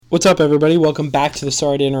What's up, everybody? Welcome back to the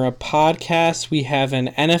Sorry to Interrupt podcast. We have an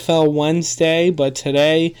NFL Wednesday, but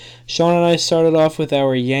today, Sean and I started off with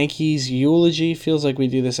our Yankees eulogy. Feels like we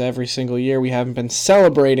do this every single year. We haven't been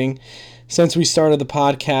celebrating since we started the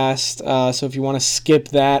podcast, so if you want to skip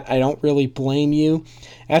that, I don't really blame you.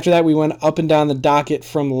 After that, we went up and down the docket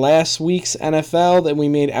from last week's NFL, then we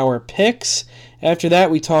made our picks. After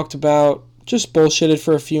that, we talked about just bullshitted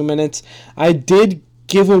for a few minutes. I did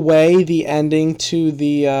give away the ending to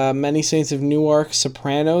the Many Saints of Newark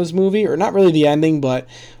Sopranos movie, or not really the ending, but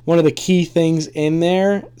one of the key things in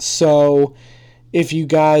there. So if you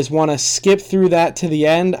guys want to skip through that to the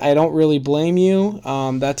end, I don't really blame you.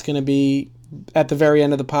 That's going to be at the very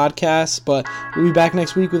end of the podcast, but we'll be back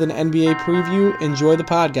next week with an NBA preview. Enjoy the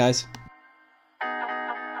pod, guys.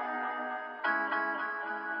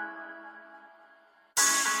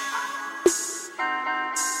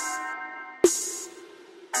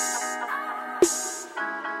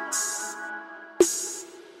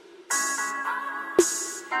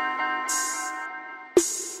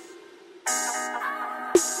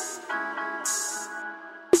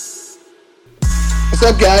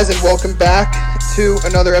 What's up, guys, and welcome back to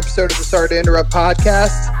another episode of the Sorry to Interrupt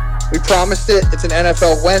podcast. We promised it. It's an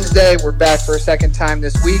NFL Wednesday. We're back for a second time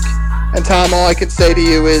this week. And, Tom, all I can say to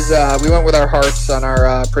you is we went with our hearts on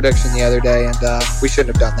our prediction the other day, and we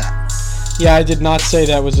shouldn't have done that. Yeah, I did not say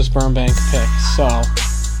that was a sperm bank pick, so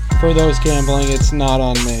for those gambling, it's not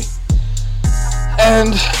on me.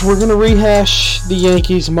 And we're going to rehash the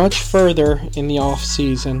Yankees much further in the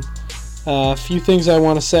offseason. A few things I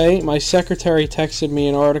want to say. My secretary texted me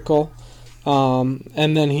an article,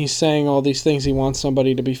 and then he's saying all these things. He wants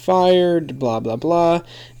somebody to be fired, blah, blah, blah.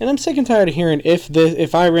 And I'm sick and tired of hearing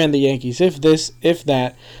if I ran the Yankees, if this, if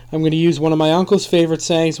that. I'm going to use one of my uncle's favorite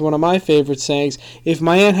sayings, one of my favorite sayings. If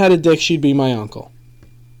my aunt had a dick, she'd be my uncle.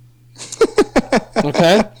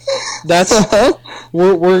 Okay? That's...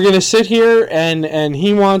 We're going to sit here, and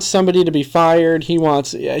he wants somebody to be fired. He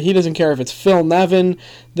doesn't care if it's Phil Nevin,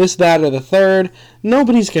 this, that, or the third.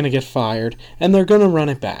 Nobody's going to get fired, and they're going to run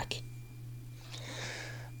it back.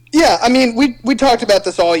 Yeah, I mean, we talked about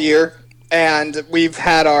this all year, and we've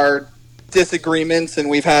had our disagreements, and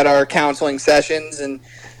we've had our counseling sessions, and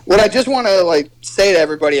what I just want to, say to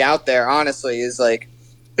everybody out there, honestly, is,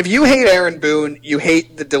 if you hate Aaron Boone, you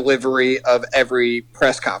hate the delivery of every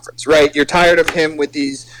press conference, right? You're tired of him with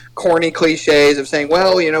these corny cliches of saying,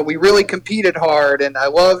 well, we really competed hard, and I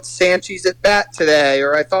loved Sanchez at bat today,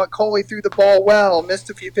 or I thought Coley threw the ball well, missed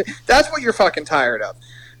a few pitches. That's what you're fucking tired of.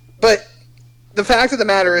 But the fact of the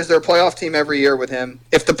matter is they're a playoff team every year with him.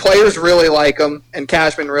 If the players really like him, and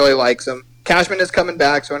Cashman really likes him, Cashman is coming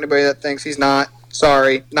back, so anybody that thinks he's not,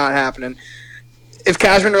 sorry, not happening. If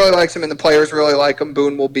Cashman really likes him and the players really like him,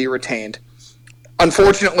 Boone will be retained.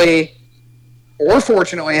 Unfortunately, or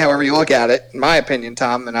fortunately, however you look at it, in my opinion,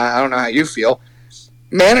 Tom, and I don't know how you feel,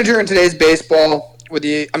 manager in today's baseball,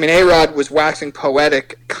 A-Rod was waxing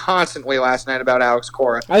poetic constantly last night about Alex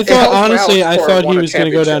Cora. I thought he was going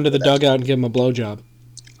to go down to the dugout and give him a blowjob.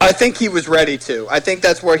 I think he was ready to. I think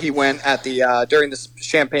that's where he went at the during the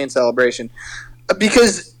champagne celebration.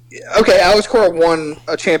 Because... okay, Alex Cora won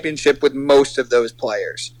a championship with most of those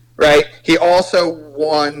players, right? He also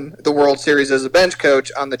won the World Series as a bench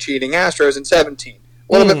coach on the cheating Astros in 2017.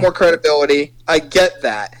 A little bit more credibility. I get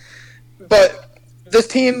that. But this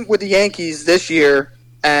team with the Yankees this year,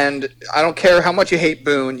 and I don't care how much you hate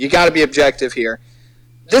Boone, you got to be objective here.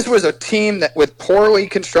 This was a team that with poorly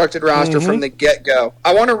constructed roster from the get-go.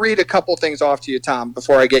 I want to read a couple things off to you, Tom,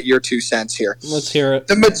 before I get your 2 cents here. Let's hear it.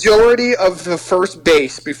 The majority of the first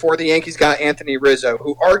base before the Yankees got Anthony Rizzo,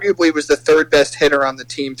 who arguably was the third best hitter on the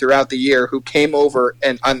team throughout the year, who came over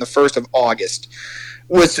on the 1st of August,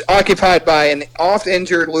 was occupied by an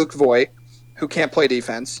oft-injured Luke Voigt, who can't play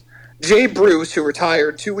defense, Jay Bruce, who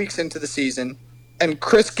retired 2 weeks into the season, and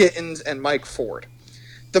Chris Gittens and Mike Ford.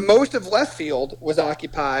 The most of left field was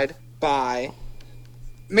occupied by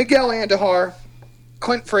Miguel Andujar,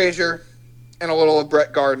 Clint Frazier, and a little of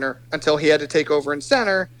Brett Gardner until he had to take over in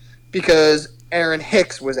center because Aaron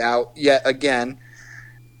Hicks was out yet again.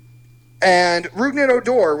 And Rougned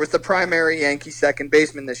Odor was the primary Yankee second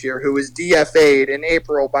baseman this year, who was DFA'd in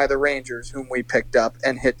April by the Rangers, whom we picked up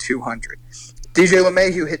and hit 200. DJ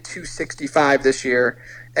LeMahieu hit 265 this year,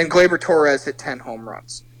 and Gleyber Torres hit 10 home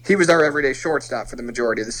runs. He was our everyday shortstop for the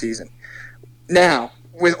majority of the season. Now,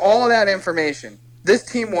 with all of that information, this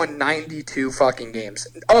team won 92 fucking games.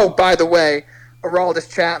 Oh, by the way,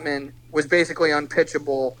 Aroldis Chapman was basically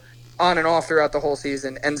unpitchable on and off throughout the whole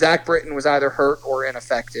season, and Zach Britton was either hurt or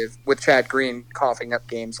ineffective, with Chad Green coughing up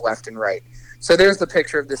games left and right. So there's the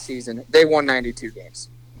picture of this season. They won 92 games.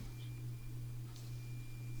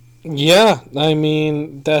 Yeah, I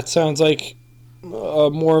mean that sounds like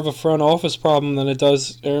more of a front office problem than it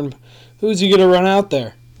does. Aaron, who's he gonna run out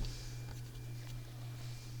there?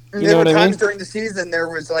 And You there know were what I times mean? during the season there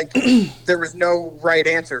was no right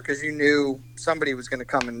answer because you knew somebody was going to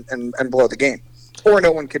come and blow the game, or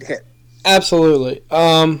no one could hit. Absolutely.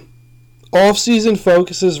 Off-season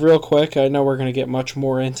focuses real quick. I know we're going to get much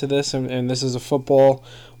more into this, and this is a football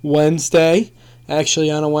Wednesday,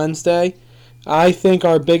 actually on a Wednesday. I think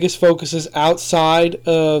our biggest focuses outside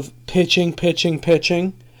of pitching,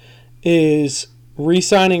 is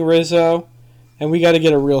re-signing Rizzo, and we got to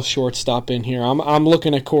get a real shortstop in here. I'm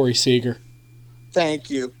looking at Corey Seager. Thank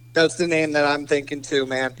you. That's the name that I'm thinking too,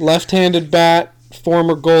 man. Left-handed bat,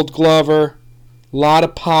 former Gold Glover, lot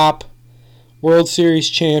of pop, World Series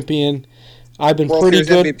champion. I've been World pretty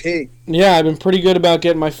Series good. MVP. Yeah, I've been pretty good about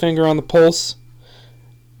getting my finger on the pulse.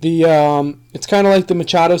 It's kind of like the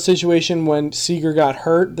Machado situation when Seager got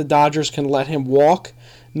hurt. The Dodgers can let him walk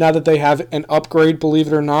now that they have an upgrade, believe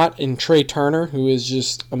it or not, in Trey Turner, who is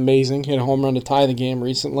just amazing. Hit a home run to tie the game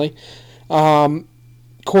recently.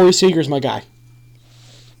 Corey Seager's my guy.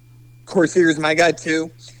 Corey Seager's my guy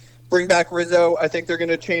too. Bring back Rizzo. I think they're going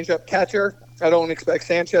to change up catcher. I don't expect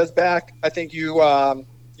Sanchez back. I think you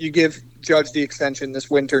give Judge the extension this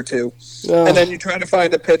winter too, and then you try to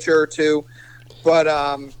find a pitcher or two. But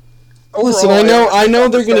listen, overall, I know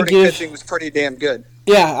they're going to give. Pitching was pretty damn good.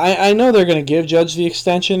 Yeah, I know they're going to give Judge the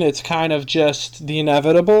extension. It's kind of just the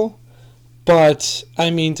inevitable. But, I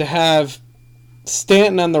mean, to have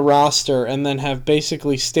Stanton on the roster and then have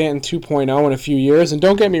basically Stanton 2.0 in a few years, and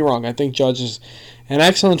don't get me wrong, I think Judge is an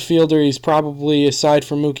excellent fielder. He's probably, aside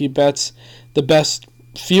from Mookie Betts, the best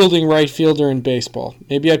fielding right fielder in baseball.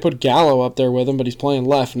 Maybe I'd put Gallo up there with him, but he's playing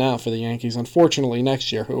left now for the Yankees, unfortunately,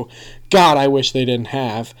 next year, who, God, I wish they didn't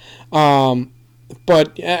have.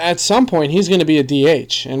 But at some point, he's going to be a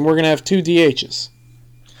DH, and we're going to have two DHs.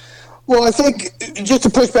 Well, I think just to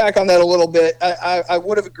push back on that a little bit, I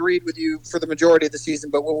would have agreed with you for the majority of the season,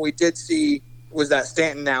 but what we did see was that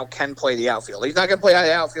Stanton now can play the outfield. He's not going to play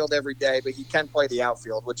the outfield every day, but he can play the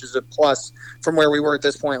outfield, which is a plus from where we were at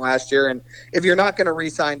this point last year. And if you're not going to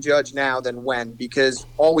re-sign Judge now, then when? Because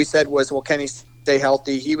all we said was, well, can he stay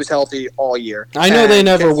healthy? He was healthy all year. I know they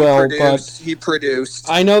never will, but he produced.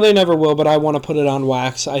 I know they never will, but I want to put it on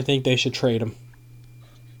wax. I think they should trade him.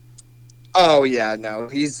 Oh yeah, no,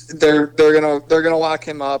 they're gonna lock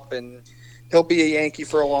him up and he'll be a Yankee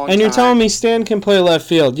for a long time. And you're telling me Stanton can play left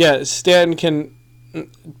field? Yeah, Stanton can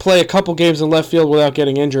play a couple games in left field without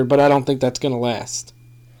getting injured, but I don't think that's going to last.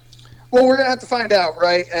 Well, we're going to have to find out,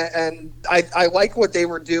 right? And I like what they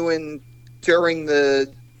were doing during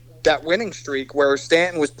that winning streak where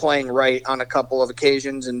Stanton was playing right on a couple of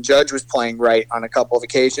occasions and Judge was playing right on a couple of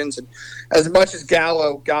occasions. And as much as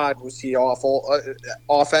Gallo, God, was he awful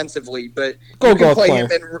offensively, but you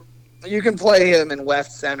can play him in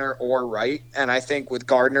left center or right. And I think with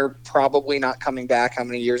Gardner probably not coming back, how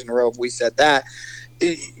many years in a row have we said that?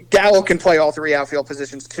 Gallo can play all three outfield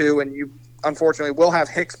positions too, and you unfortunately will have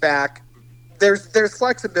Hicks back. There's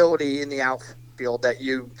flexibility in the outfield that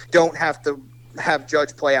you don't have to have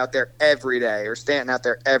Judge play out there every day or Stanton out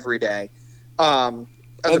there every day, as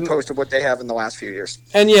opposed to what they have in the last few years.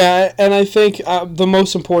 And yeah, and I think the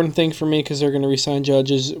most important thing for me, because they're going to re-sign Judge,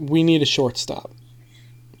 is we need a shortstop.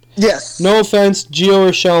 Yes. No offense, Gio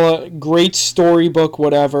Urshela, great storybook,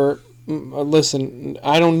 whatever. Listen,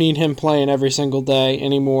 I don't need him playing every single day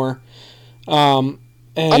anymore. And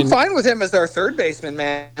I'm fine with him as our third baseman,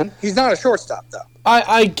 man. He's not a shortstop, though.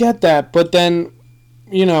 I get that, but then,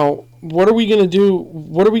 what are we gonna do?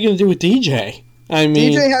 What are we gonna do with DJ? I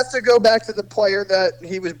mean, DJ has to go back to the player that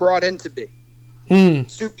he was brought in to be.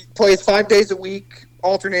 Plays 5 days a week,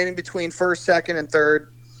 alternating between first, second, and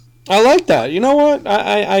third. I like that. You know what?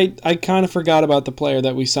 I kind of forgot about the player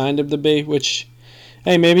that we signed him to be, which,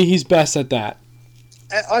 hey, maybe he's best at that.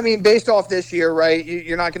 I mean, based off this year, right,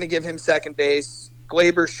 you're not going to give him second base.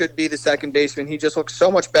 Glaber should be the second baseman. He just looks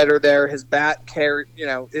so much better there. His bat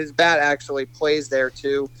actually plays there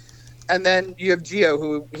too. And then you have Gio,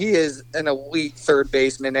 who he is an elite third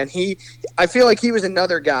baseman, and I feel like he was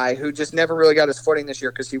another guy who just never really got his footing this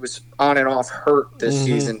year because he was on and off hurt this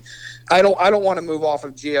season. I don't want to move off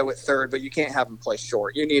of Gio at third, but you can't have him play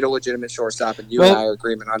short. You need a legitimate shortstop, and and I are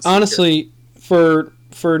agreement on. Honestly, for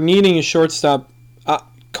needing a shortstop,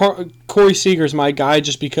 Corey Seager's my guy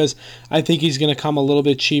just because I think he's going to come a little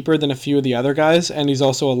bit cheaper than a few of the other guys, and he's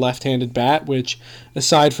also a left-handed bat, which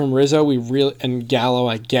aside from Rizzo and Gallo,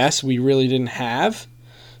 I guess we really didn't have.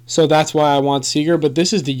 So that's why I want Seager. But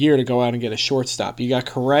this is the year to go out and get a shortstop. You got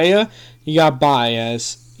Correa, you got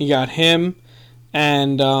Baez, you got him,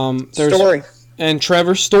 and there's Story. And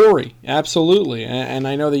Trevor Story, absolutely. And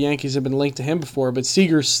I know the Yankees have been linked to him before, but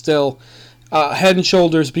Seager's still head and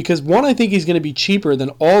shoulders because, one, I think he's going to be cheaper than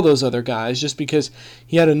all those other guys just because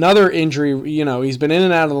he had another injury. You know, he's been in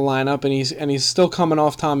and out of the lineup, and he's still coming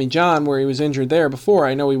off Tommy John where he was injured there before.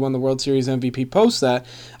 I know he won the World Series MVP post that.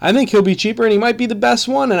 I think he'll be cheaper, and he might be the best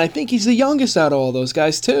one, and I think he's the youngest out of all those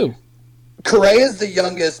guys, too. Correa's the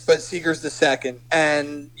youngest, but Seager's the second.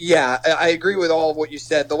 And, yeah, I agree with all of what you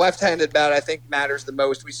said. The left-handed bat, I think, matters the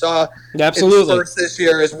most. We saw Absolutely. in spurts this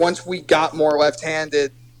year is once we got more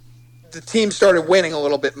left-handed, the team started winning a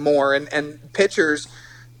little bit more, and pitchers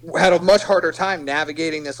had a much harder time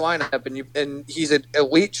navigating this lineup. And he's an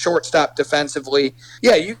elite shortstop defensively.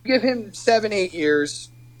 Yeah, you give him 7-8 years,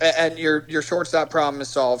 and your shortstop problem is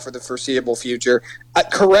solved for the foreseeable future.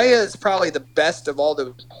 Correa is probably the best of all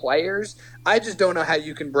those players. I just don't know how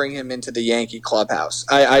you can bring him into the Yankee clubhouse.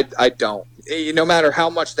 I don't. No matter how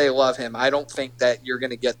much they love him, I don't think that you're going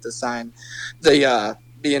to get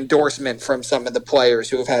the endorsement from some of the players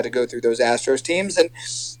who have had to go through those Astros teams. And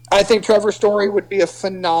I think Trevor Story would be a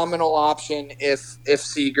phenomenal option if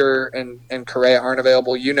Seager and Correa aren't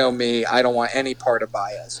available. You know me, I don't want any part of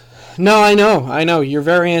Baez. No, I know. You're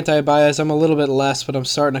very anti-Baez. I'm a little bit less, but I'm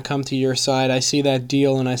starting to come to your side. I see that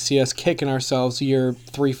deal, and I see us kicking ourselves year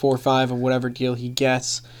 3, 4, 5 of whatever deal he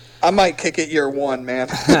gets. I might kick it year 1, man.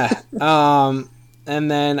 And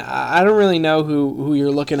then I don't really know who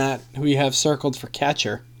you're looking at, who you have circled for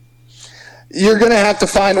catcher. You're going to have to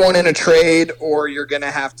find one in a trade, or you're going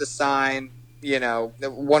to have to sign,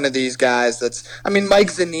 one of these guys Mike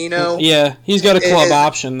Zunino. Yeah, he's got a club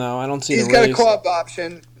option, though. I don't see the raise. He's got a club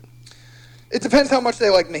option. It depends how much they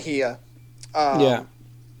like Mejia. Yeah.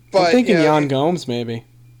 But, I'm thinking Yan Gomes, maybe.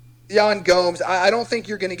 Yan Gomes. I don't think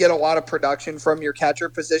you're going to get a lot of production from your catcher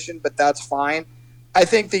position, but that's fine. I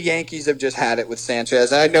think the Yankees have just had it with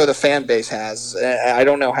Sanchez. I know the fan base has. I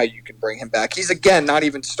don't know how you can bring him back. He's, again, not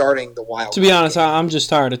even starting the Wild. To be honest, I'm just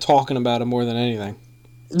tired of talking about him more than anything.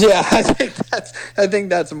 Yeah, I think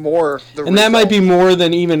that's more the And that might be more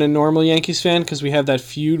than even a normal Yankees fan because we have that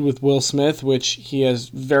feud with Will Smith, which he has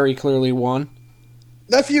very clearly won.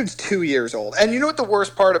 That feud's 2 years old. And you know what the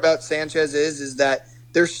worst part about Sanchez is that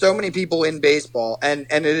there's so many people in baseball, and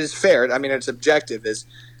it is fair, it's objective, is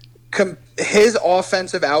his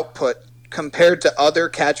offensive output compared to other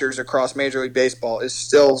catchers across Major League Baseball is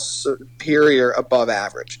still superior above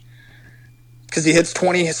average. Because he hits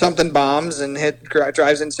 20-something bombs and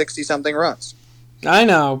drives in 60-something runs. I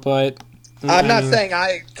know, but... I'm not saying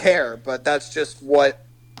I care, but that's just what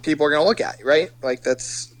people are going to look at, right?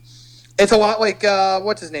 It's a lot like,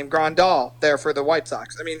 what's his name, Grandal there for the White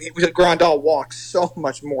Sox. Grandal walks so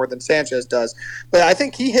much more than Sanchez does. But I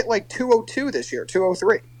think he hit 202 this year,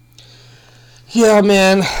 203. Yeah,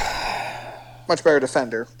 man. Much better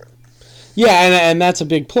defender. Yeah, and that's a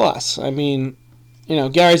big plus.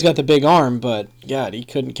 Gary's got the big arm, but, God, he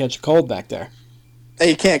couldn't catch a cold back there.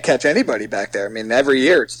 He can't catch anybody back there. Every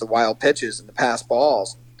year it's the wild pitches and the pass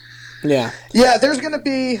balls. Yeah. Yeah, there's going to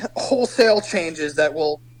be wholesale changes that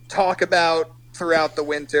we'll talk about throughout the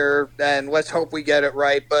winter, and let's hope we get it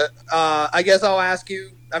right. But I guess I'll ask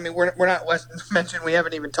you, we're not mentioned, we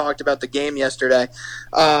haven't even talked about the game yesterday.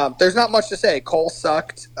 There's not much to say. Cole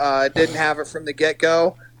sucked. Didn't have it from the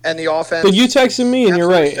get-go. And the offense... But you texted me, and you're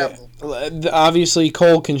right. Obviously,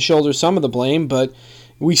 Cole can shoulder some of the blame, but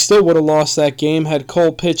we still would have lost that game had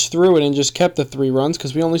Cole pitched through it and just kept the 3 runs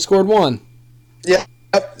because we only scored 1. Yeah.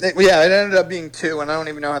 It ended up being 2, and I don't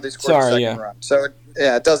even know how they scored the second run. So,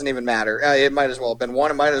 it doesn't even matter. It might as well have been 1.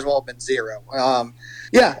 It might as well have been 0.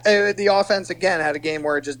 The offense, again, had a game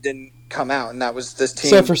where it just didn't come out, and that was this team.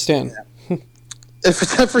 Except for Stanton. Yeah.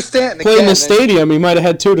 Except for Stanton. Played in the stadium, he might have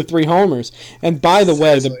had 2 to 3 homers. And by the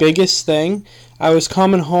way, the biggest thing, I was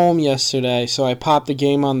coming home yesterday, so I popped the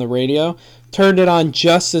game on the radio, turned it on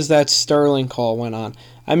just as that Sterling call went on.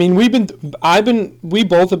 We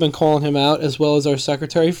both have been calling him out as well as our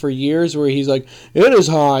secretary for years, where he's like, it is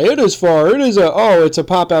high, it is far, it's a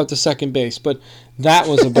pop out to second base. But that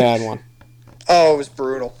was a bad one. Oh, it was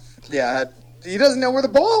brutal. Yeah, he doesn't know where the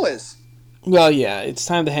ball is. Well, yeah, it's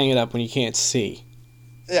time to hang it up when you can't see.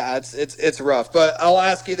 Yeah, it's rough. But I'll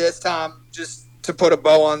ask you this, Tom, just to put a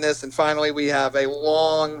bow on this, and finally we have a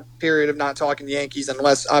long period of not talking Yankees,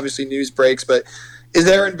 unless obviously news breaks, but is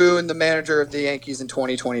Aaron Boone the manager of the Yankees in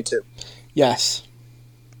 2022? Yes.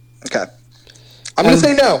 Okay. I'm going to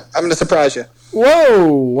say no. I'm going to surprise you.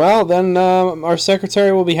 Whoa! Well, then our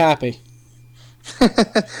secretary will be happy.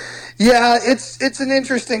 Yeah, it's an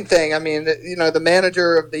interesting thing. The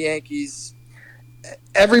manager of the Yankees,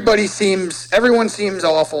 everyone seems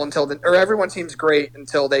awful everyone seems great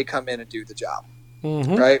until they come in and do the job.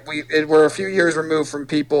 right? We're a few years removed from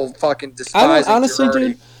people fucking I don't despising honestly, Girardi.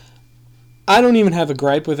 dude. I don't even have a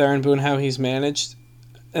gripe with Aaron Boone how he's managed,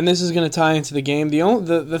 and this is going to tie into the game.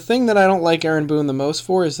 The thing that I don't like Aaron Boone the most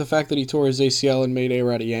for is the fact that he tore his ACL and made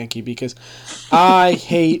A-Rod a Yankee, because I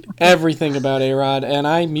hate everything about A-Rod, and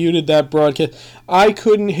I muted that broadcast. I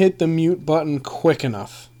couldn't hit the mute button quick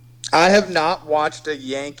enough. I have not watched a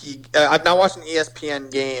Yankee. I've not watched an ESPN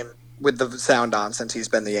game with the sound on since he's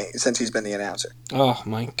been the announcer. Oh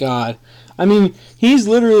my god. I mean, he's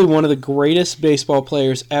literally one of the greatest baseball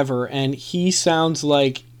players ever, and he sounds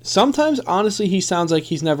like, sometimes honestly he sounds like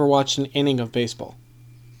he's never watched an inning of baseball.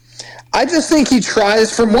 I just think he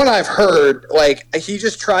tries, from what I've heard, like he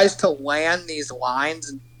just tries to land these lines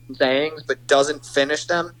and sayings but doesn't finish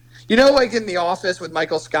them. You know, like in The Office with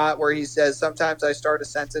Michael Scott, where he says, sometimes I start a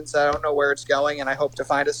sentence, I don't know where it's going, and I hope to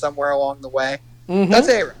find it somewhere along the way. Mm-hmm. That's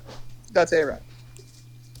A-Rod.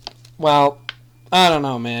 Well, I don't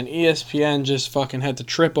know, man. ESPN just fucking had to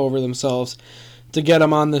trip over themselves to get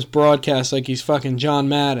him on this broadcast like he's fucking John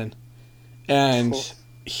Madden. And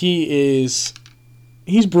he's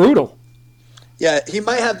brutal. Yeah, he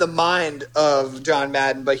might have the mind of John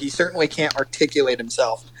Madden, but he certainly can't articulate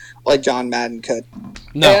himself like John Madden could.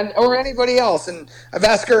 No. Or anybody else. And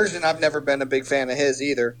Vasgersian, I've never been a big fan of his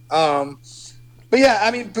either. But yeah,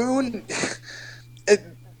 I mean, Boone,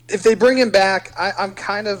 if they bring him back, I'm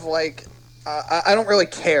kind of like, I don't really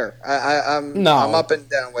care. I'm up and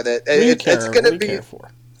down with it. It's going to be. Care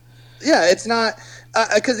for? Yeah, it's not.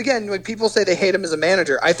 Because again, when people say they hate him as a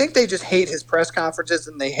manager, I think they just hate his press conferences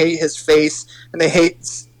and they hate his face and they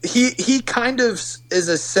hate. He kind of is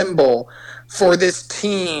a symbol for this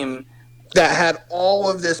team that had all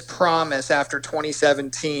of this promise after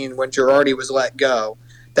 2017 when Girardi was let go,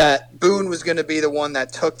 that Boone was going to be the one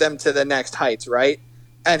that took them to the next heights, right?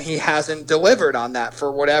 And he hasn't delivered on that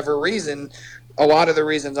for whatever reason. A lot of the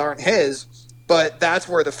reasons aren't his, but that's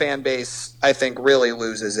where the fan base, I think, really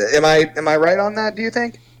loses it. Am I right on that, do you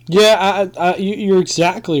think? Yeah, you're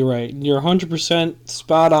exactly right. You're 100%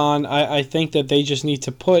 spot on. I think that they just need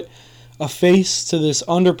to put a face to this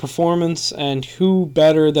underperformance, and who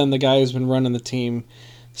better than the guy who's been running the team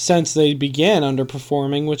since they began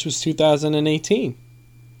underperforming, which was 2018.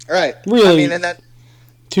 Right. Really, I mean, and that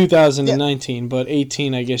 2019, but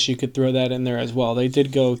 18, I guess you could throw that in there as well. They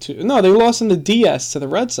did go to... No, they lost in the DS to the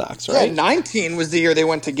Red Sox, right? Yeah, 19 was the year they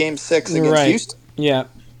went to Game 6 against Houston. Yeah.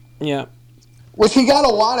 Which he got a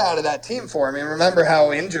lot out of that team for. I mean, remember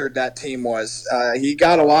how injured that team was. He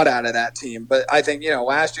got a lot out of that team. But I think,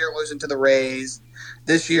 last year losing to the Rays,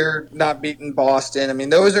 this year not beating Boston. I mean,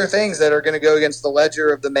 those are things that are going to go against the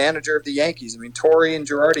ledger of the manager of the Yankees. I mean, Torre and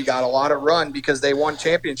Girardi got a lot of run because they won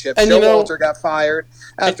championships. And Showalter got fired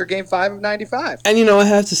after Game 5 of 95. And, I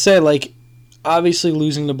have to say, like, obviously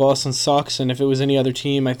losing to Boston sucks. And if it was any other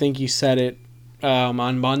team, I think you said it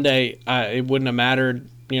on Monday, it wouldn't have mattered.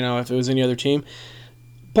 If it was any other team.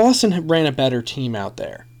 Boston ran a better team out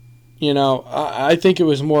there. I think it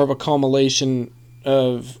was more of a culmination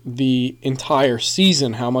of the entire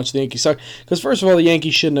season, how much the Yankees sucked. Because, first of all, the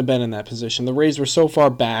Yankees shouldn't have been in that position. The Rays were so far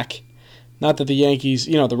back. Not that the Yankees,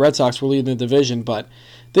 the Red Sox were leading the division, but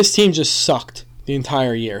this team just sucked the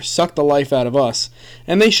entire year. Sucked the life out of us.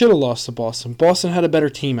 And they should have lost to Boston. Boston had a better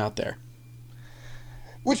team out there.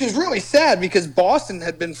 Which is really sad because Boston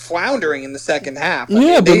had been floundering in the second half. But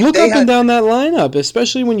look up and down that lineup,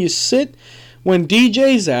 especially when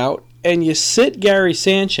DJ's out and you sit Gary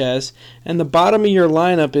Sanchez and the bottom of your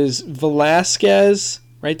lineup is Velasquez,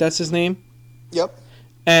 right? That's his name? Yep.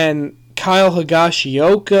 And Kyle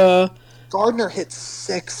Higashioka. Gardner hit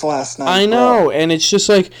 6 last night. I know, and it's just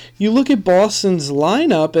like, you look at Boston's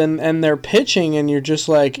lineup and their pitching and you're just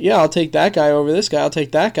like, yeah, I'll take that guy over this guy, I'll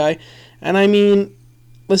take that guy. And I mean...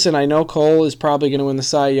 Listen, I know Cole is probably going to win the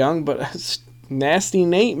Cy Young, but Nasty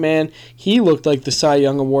Nate, man, he looked like the Cy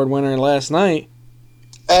Young Award winner last night.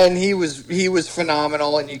 And he was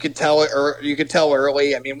phenomenal, and you could tell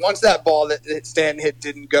early. I mean, once that ball that Stanton hit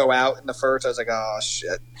didn't go out in the first, I was like, oh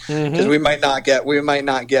shit, because we might not get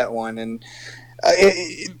one. And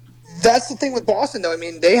that's the thing with Boston, though. I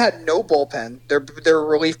mean, they had no bullpen. Their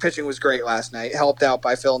relief pitching was great last night, helped out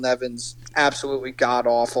by Phil Nevin's absolutely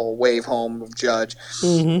god-awful wave home of Judge.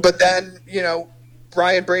 Mm-hmm. But then,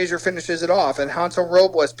 Brian Brazier finishes it off, and Hansel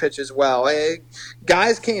Robles pitches well.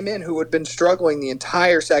 Guys came in who had been struggling the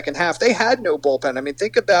entire second half. They had no bullpen. I mean,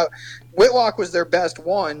 think about Whitlock was their best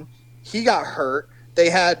one. He got hurt. They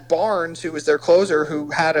had Barnes, who was their closer,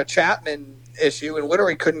 who had a Chapman issue and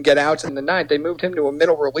literally couldn't get outs in the ninth. They moved him to a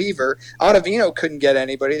middle reliever. Ottavino couldn't get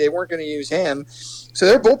anybody. They weren't going to use him. So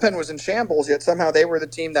their bullpen was in shambles, yet somehow they were the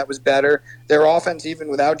team that was better. Their offense, even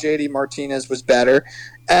without J.D. Martinez, was better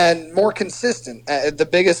and more consistent. The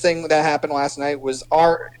biggest thing that happened last night was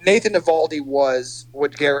Nathan Eovaldi was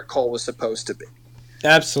what Garrett Cole was supposed to be.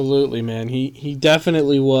 Absolutely, man. He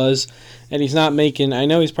definitely was, and he's not making. I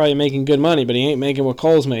know he's probably making good money, but he ain't making what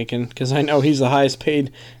Cole's making because I know he's the highest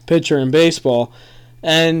paid pitcher in baseball.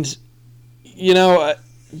 And the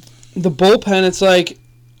bullpen. It's like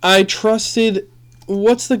I trusted.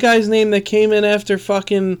 What's the guy's name that came in after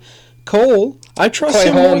fucking Cole? I trust Clay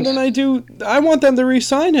him Holmes. more than I do. I want them to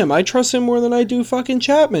re-sign him. I trust him more than I do fucking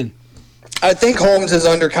Chapman. I think Holmes is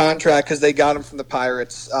under contract because they got him from the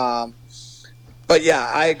Pirates. But yeah,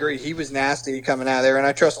 I agree. He was nasty coming out of there, and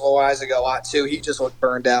I trust Loizaga a lot too. He just looked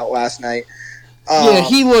burned out last night. Yeah,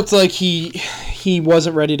 he looked like he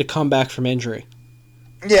wasn't ready to come back from injury.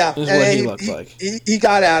 Yeah, is what he looked like. He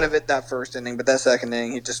got out of it that first inning, but that second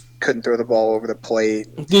inning, he just couldn't throw the ball over the plate.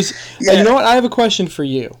 You know what? I have a question for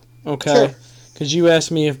you, okay? Sure. Because you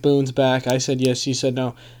asked me if Boone's back. I said yes. You said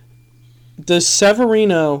no. Does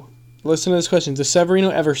Severino, listen to this question, does Severino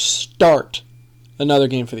ever start another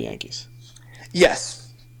game for the Yankees?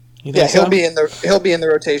 Yes. You think He'll so? be in the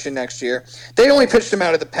rotation next year. They only pitched him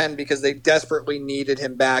out of the pen because they desperately needed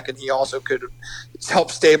him back, and he also could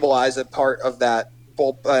help stabilize a part of that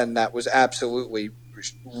bullpen that was absolutely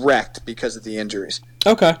wrecked because of the injuries.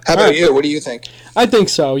 Okay. How about you? What do you think? I think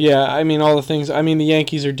so, yeah. I mean, all the things. I mean, the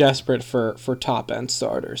Yankees are desperate for top-end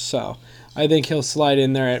starters, so I think he'll slide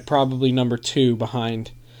in there at probably number 2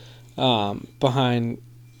 behind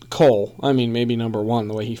Cole. I mean, maybe number 1,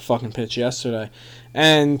 the way he fucking pitched yesterday.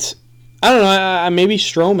 And I don't know, maybe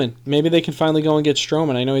Stroman. Maybe they can finally go and get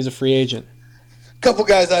Stroman. I know he's a free agent. A couple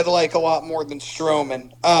guys I'd like a lot more than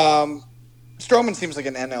Stroman. Stroman seems like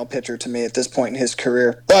an NL pitcher to me at this point in his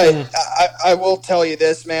career. But I will tell you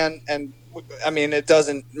this, man, and I mean, it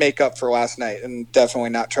doesn't make up for last night, and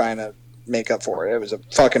definitely not trying to make up for it. It was a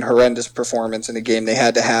fucking horrendous performance in a game they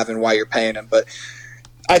had to have and why you're paying them. But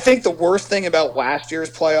I think the worst thing about last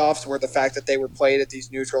year's playoffs were the fact that they were played at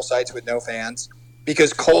these neutral sites with no fans,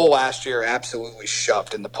 because Cole last year absolutely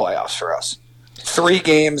shoved in the playoffs for us. 3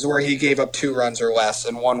 games where he gave up 2 runs or less,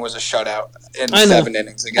 and 1 was a shutout in 7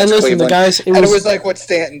 innings against Cleveland. It was like what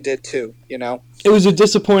Stanton did too, you know? It was a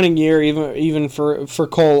disappointing year even for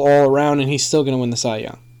Cole all around, and he's still going to win the Cy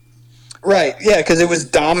Young. Right, yeah, because it was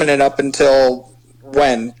dominant up until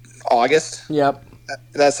when? August? Yep.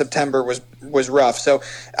 That September was rough. So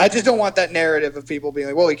I just don't want that narrative of people being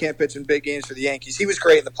like, well, he can't pitch in big games for the Yankees. He was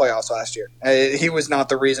great in the playoffs last year. He was not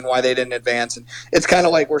the reason why they didn't advance. And it's kind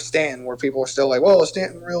of like we're Stanton, where people are still like, well, is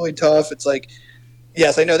Stanton really tough? It's like,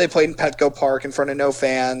 yes, I know they played in Petco Park in front of no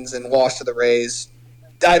fans and lost to the Rays.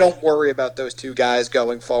 I don't worry about those 2 guys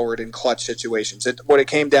going forward in clutch situations. What it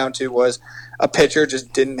came down to was a pitcher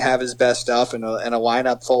just didn't have his best stuff, and a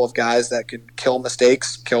lineup full of guys that could killed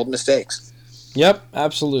mistakes. Yep,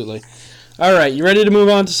 absolutely. All right, you ready to move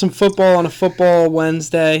on to some football on a football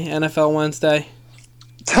Wednesday, NFL Wednesday?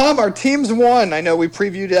 Tom, our team's won. I know we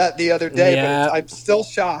previewed that the other day, but I'm still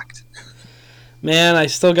shocked. Man, I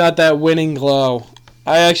still got that winning glow.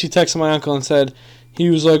 I actually texted my uncle and said, he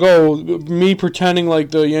was like, oh, me pretending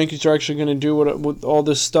like the Yankees are actually going to do what all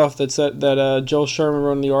this stuff that Joel Sherman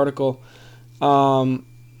wrote in the article.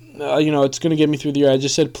 It's going to get me through the year. I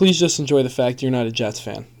just said, please just enjoy the fact you're not a Jets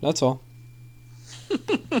fan. That's all.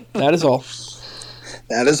 That is all.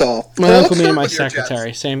 That is all. My uncle, me, and my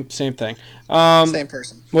secretary. Same thing. Same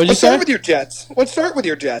person. What'd you say? Let's start with your Jets. Let's start with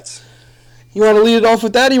your Jets. You want to lead it off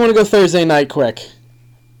with that, or you want to go Thursday night quick?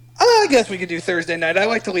 I guess we could do Thursday night. I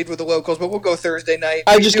like to lead with the locals, but we'll go Thursday night.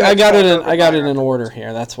 I got it in order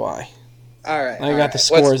here. That's why. All right. I got the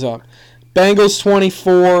scores up. Bengals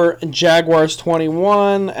 24, Jaguars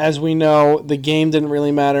 21. As we know, the game didn't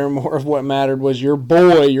really matter. More of what mattered was your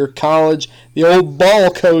boy, your college, the old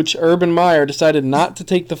ball coach, Urban Meyer, decided not to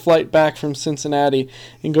take the flight back from Cincinnati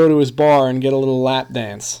and go to his bar and get a little lap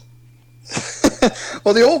dance.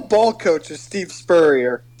 Well, the old ball coach is Steve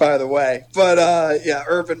Spurrier, by the way. But,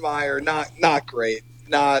 Urban Meyer, not great.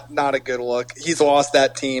 Not a good look. He's lost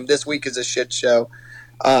that team. This week is a shit show.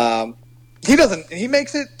 He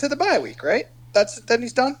makes it to the bye week, right? Then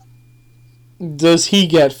he's done? Does he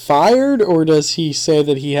get fired, or does he say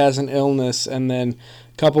that he has an illness and then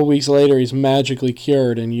a couple weeks later he's magically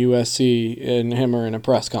cured and USC and him are in a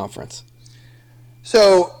press conference?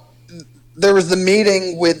 So there was the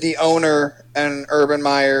meeting with the owner and Urban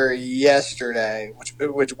Meyer yesterday,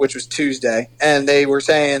 which was Tuesday, and they were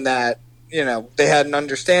saying that they had an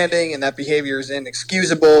understanding and that behavior is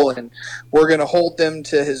inexcusable and we're going to hold them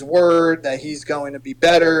to his word that he's going to be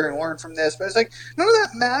better and learn from this. But it's like, none of that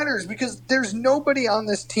matters because there's nobody on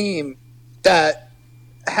this team that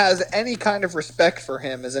has any kind of respect for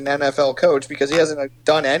him as an NFL coach because he hasn't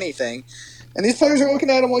done anything. And these players are looking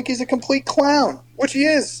at him like he's a complete clown, which he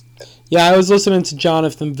is. Yeah, I was listening to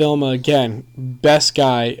Jonathan Vilma again. Best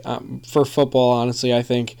guy for football, honestly, I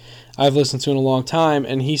think I've listened to in a long time.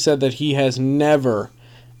 And he said that he has never,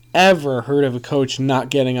 ever heard of a coach not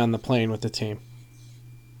getting on the plane with the team.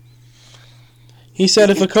 He said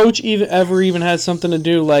if a coach ever had something to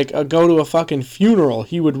do, like go to a fucking funeral,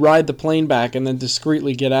 he would ride the plane back and then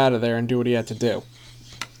discreetly get out of there and do what he had to do.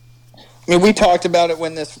 I mean, we talked about it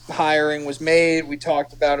when this hiring was made. We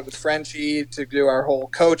talked about it with Frenchie to do our whole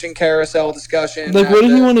coaching carousel discussion. Like, what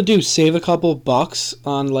did he want to do? Save a couple bucks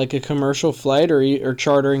on, like, a commercial flight or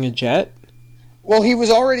chartering a jet? Well, he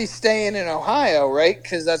was already staying in Ohio, right?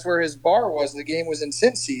 Because that's where his bar was. The game was in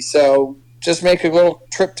Cincy. So just make a little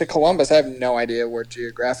trip to Columbus. I have no idea where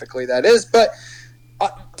geographically that is. But,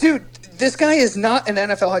 dude, this guy is not an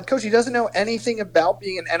NFL head coach. He doesn't know anything about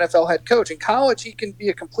being an NFL head coach. In college, he can be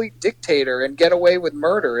a complete dictator and get away with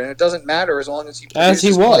murder, and it doesn't matter as long as he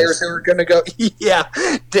produces players who are going to go, yeah,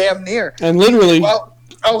 damn near. And literally,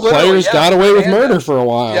 players got away with murder for a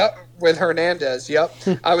while. Yep, with Hernandez, yep.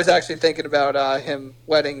 I was actually thinking about him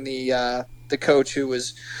letting the coach who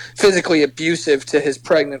was physically abusive to his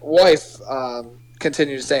pregnant wife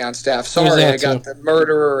continue to stay on staff. Sorry, I got the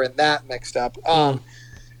murderer and that mixed up.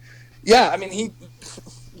 Yeah, I mean you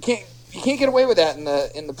can't get away with that in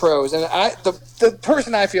the pros. And the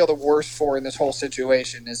person I feel the worst for in this whole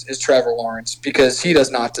situation is Trevor Lawrence because he does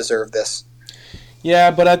not deserve this. Yeah,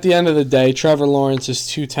 but at the end of the day, Trevor Lawrence is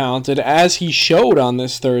too talented, as he showed on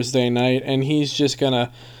this Thursday night, and he's just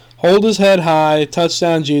gonna hold his head high.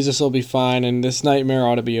 Touchdown Jesus will be fine, and this nightmare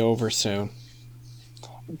ought to be over soon.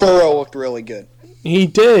 Burrow looked really good. He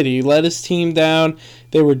did. He let his team down.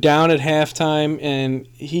 They were down at halftime, and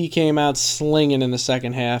he came out slinging in the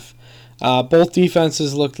second half. Both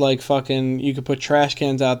defenses looked like fucking, you could put trash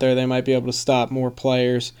cans out there. They might be able to stop more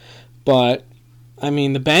players. But, I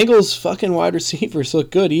mean, the Bengals' fucking wide receivers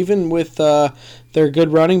look good. Even with their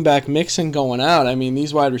good running back Mixon going out, I mean,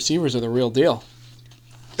 these wide receivers are the real deal.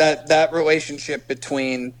 That relationship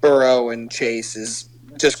between Burrow and Chase is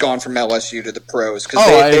just gone from LSU to the pros.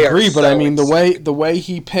 I agree, but I mean the way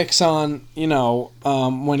he picks on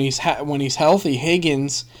when he's healthy,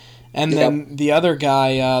 Higgins, and then the other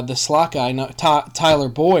guy, the slot guy, Tyler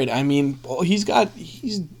Boyd. I mean, he's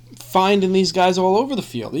finding these guys all over the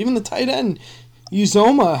field. Even the tight end,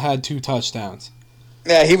 Uzoma, had 2 touchdowns.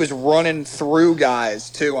 Yeah, he was running through guys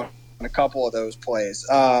too on a couple of those plays.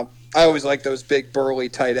 I always like those big burly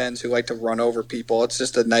tight ends who like to run over people. It's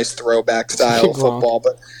just a nice throwback style of football.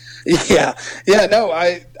 But no,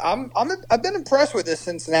 I've been impressed with this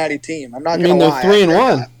Cincinnati team. I'm not going to lie.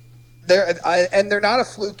 They're 3-1. They're not a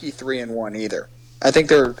fluky 3-1 either. I think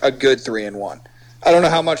they're a good 3-1. I don't know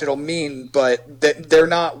how much it'll mean, but they're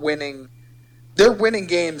not winning. They're winning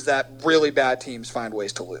games that really bad teams find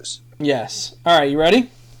ways to lose. Yes. All right, you ready?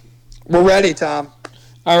 We're ready, Tom.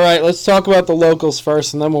 All right, let's talk about the locals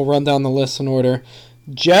first, and then we'll run down the list in order.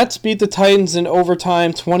 Jets beat the Titans in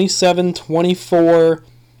overtime, 27-24.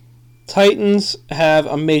 Titans have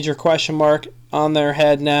a major question mark on their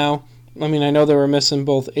head now. I mean, I know they were missing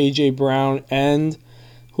both A.J. Brown and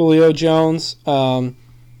Julio Jones.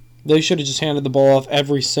 They should have just handed the ball off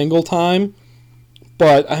every single time.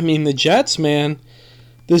 But, I mean, the Jets, man,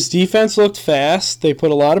 this defense looked fast. They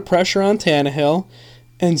put a lot of pressure on Tannehill.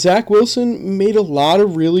 And Zach Wilson made a lot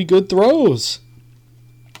of really good throws.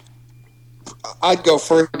 I'd go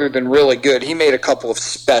further than really good. He made a couple of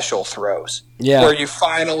special throws. Yeah. Where you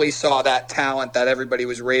finally saw that talent that everybody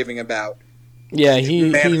was raving about. Yeah,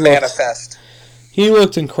 he manifest. He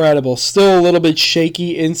looked incredible. Still a little bit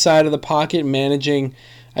shaky inside of the pocket, managing,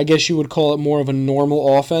 I guess you would call it more of a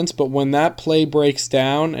normal offense. But when that play breaks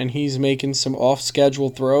down and he's making some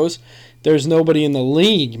off-schedule throws, there's nobody in the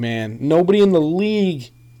league, man. Nobody in the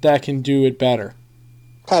league that can do it better.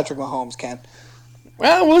 Patrick Mahomes can.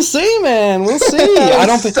 Well, we'll see, man. We'll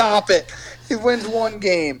see. Stop it. He wins one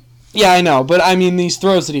game. Yeah, I know. But, I mean, these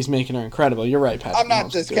throws that he's making are incredible. You're right, Patrick. I'm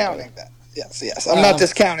not discounting that. Yes. I'm not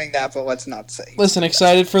discounting that, but let's not say. Listen,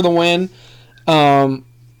 excited for the win.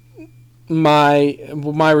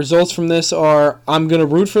 My results from this are I'm going to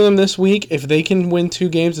root for them this week. If they can win 2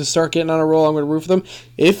 games and start getting on a roll, I'm going to root for them.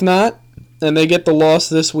 If not, and they get the loss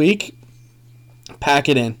this week, pack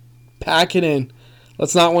it in.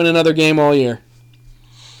 Let's not win another game all year.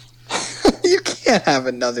 can't have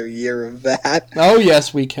another year of that. Oh,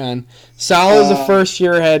 yes, we can. Saleh's a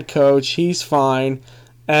first-year head coach. He's fine.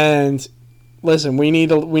 And listen, we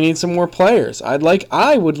need some more players. I would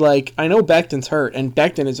like. I know Becton's hurt, and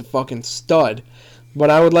Becton is a fucking stud, but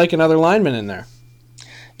I would like another lineman in there.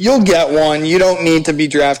 You'll get one. You don't need to be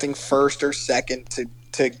drafting first or second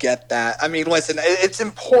to get that. I mean, listen, it's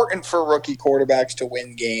important for rookie quarterbacks to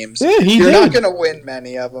win games. Yeah, You're not going to win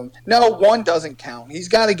many of them. No, one doesn't count. He's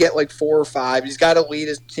got to get like 4 or 5. He's got to lead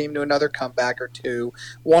his team to another comeback or 2.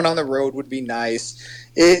 One on the road would be nice.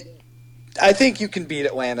 I think you can beat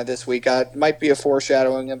Atlanta this week. It might be a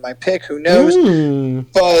foreshadowing of my pick. Who knows?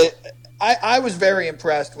 But I was very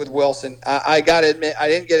impressed with Wilson. I got to admit, I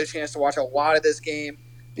didn't get a chance to watch a lot of this game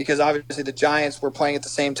because obviously the Giants were playing at the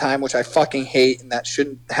same time, which I fucking hate, and that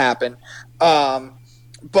shouldn't happen.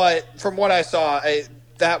 But from what I saw,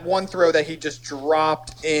 that one throw that he just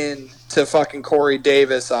dropped in to fucking Corey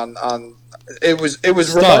Davis on it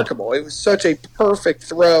was remarkable. It was such a perfect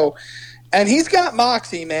throw. And he's got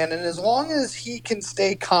moxie, man, and as long as he can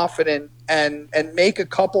stay confident and make a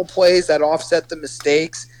couple plays that offset the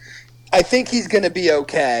mistakes, I think he's going to be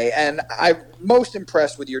okay. And I'm most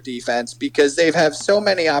impressed with your defense because they've had so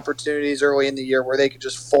many opportunities early in the year where they could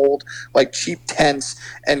just fold like cheap tents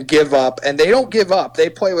and give up. And they don't give up. They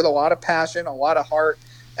play with a lot of passion, a lot of heart.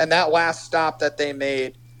 And that last stop that they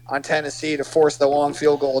made on Tennessee to force the long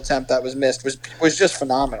field goal attempt that was missed was just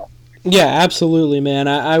phenomenal. Yeah, absolutely, man.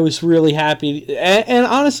 I was really happy. And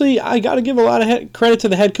honestly, I got to give a lot of credit to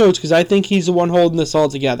the head coach because I think he's the one holding this all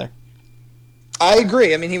together. I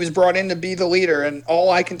agree. I mean, he was brought in to be the leader, and all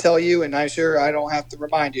I can tell you, and I'm sure I don't have to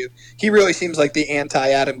remind you, he really seems like the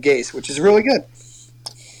anti-Adam Gase, which is really good.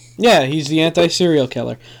 Yeah, he's the anti-serial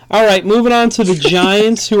killer. All right, moving on to the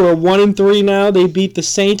Giants, who are 1-3 now. They beat the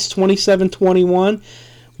Saints 27-21.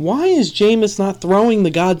 Why is Jameis not throwing the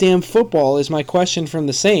goddamn football is my question from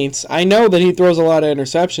the Saints. I know that he throws a lot of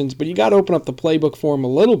interceptions, but you got to open up the playbook for him a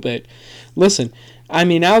little bit. Listen, I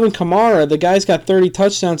mean, Alvin Kamara, the guy's got 30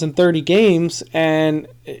 touchdowns in 30 games and,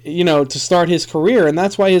 to start his career, and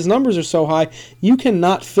that's why his numbers are so high. You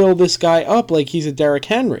cannot fill this guy up like he's a Derrick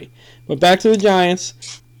Henry. But back to the Giants.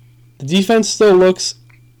 The defense still looks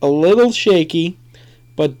a little shaky,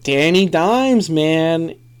 but Danny Dimes,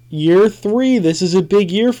 man, year 3, this is a big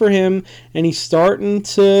year for him, and he's starting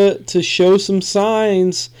to show some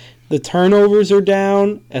signs. The turnovers are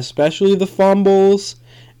down, especially the fumbles,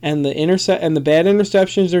 and the bad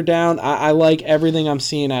interceptions are down. I like everything I'm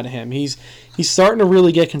seeing out of him. He's starting to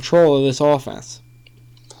really get control of this offense.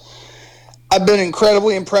 I've been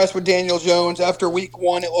incredibly impressed with Daniel Jones. After week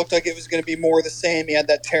 1, it looked like it was going to be more of the same. He had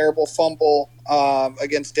that terrible fumble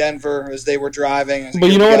against Denver as they were driving.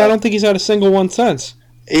 But you know what? I don't think he's had a single one since.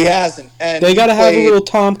 He hasn't. And they got to have a little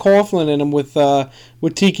Tom Coughlin in him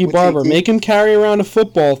with Tiki Barber. Make him carry around a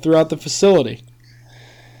football throughout the facility.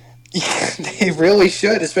 Yeah, they really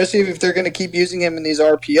should, especially if they're going to keep using him in these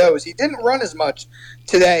RPOs. He didn't run as much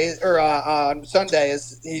today or on Sunday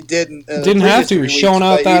as he did. Didn't have to. He was showing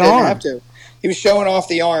out that arm. Have to. He was showing off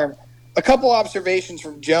the arm. A couple observations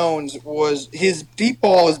from Jones was his deep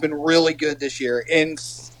ball has been really good this year. In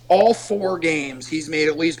all 4 games, he's made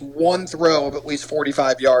at least one throw of at least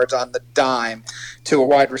 45 yards on the dime to a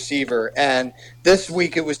wide receiver. And this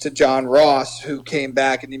week it was to John Ross, who came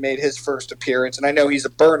back and he made his first appearance. And I know he's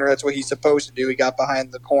a burner. That's what he's supposed to do. He got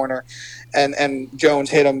behind the corner, and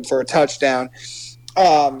Jones hit him for a touchdown.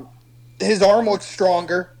 His arm looks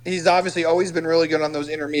stronger. He's obviously always been really good on those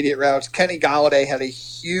intermediate routes. Kenny Golladay had a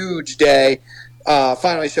huge day,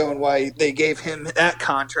 finally showing why they gave him that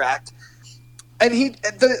contract. And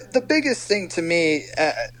the biggest thing to me,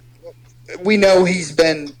 we know he's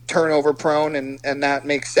been turnover prone, and that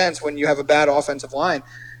makes sense when you have a bad offensive line.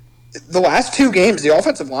 The last 2 games, the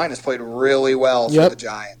offensive line has played really well for the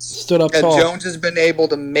Giants. Stood up and tall. Jones has been able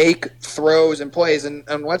to make throws and plays. And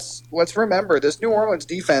let's remember, this New Orleans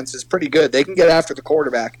defense is pretty good. They can get after the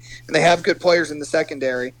quarterback, and they have good players in the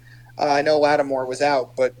secondary. I know Lattimore was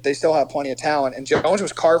out, but they still have plenty of talent. And Jones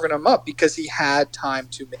was carving them up because he had time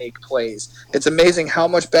to make plays. It's amazing how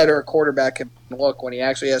much better a quarterback can look when he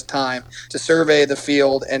actually has time to survey the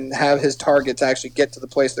field and have his targets actually get to the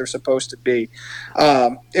place they're supposed to be.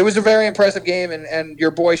 It was a very impressive game, and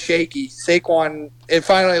your boy Shaky, Saquon, it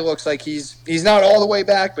finally looks like he's not all the way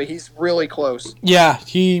back, but he's really close. Yeah,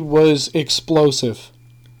 he was explosive.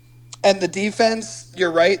 And the defense,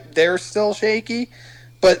 you're right, they're still shaky.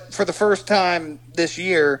 But for the first time this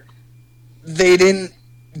year, they didn't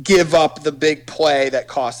give up the big play that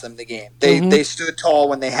cost them the game. They stood tall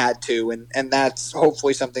when they had to, and that's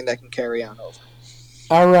hopefully something that can carry on over.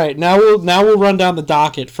 All right, now we'll run down the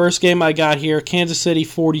docket. First game I got here, Kansas City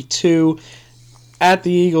 42, at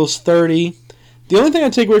the Eagles 30. The only thing I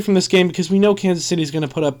take away from this game, because we know Kansas City is going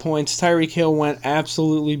to put up points, Tyreek Hill went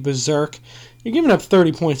absolutely berserk. You're giving up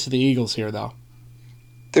 30 points to the Eagles here, though.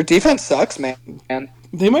 Their defense sucks, man.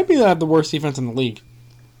 They might be the worst defense in the league.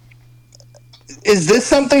 Is this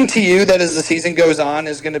something to you that as the season goes on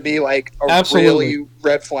is going to be like a Absolutely. really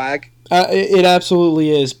red flag? It absolutely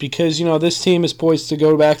is, because this team is poised to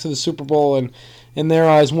go back to the Super Bowl and, in their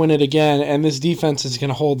eyes, win it again, and this defense is going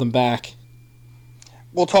to hold them back.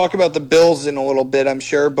 We'll talk about the Bills in a little bit, I'm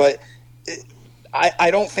sure, but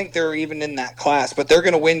I don't think they're even in that class. But they're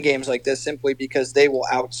going to win games like this simply because they will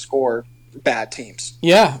outscore bad teams.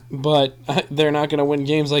 Yeah, but they're not going to win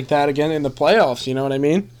games like that again in the playoffs, you know what I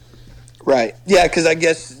mean? Right. Yeah, because I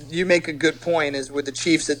guess you make a good point is with the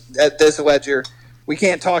Chiefs at this ledger, we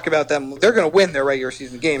can't talk about them. They're going to win their regular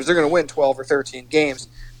season games. They're going to win 12 or 13 games.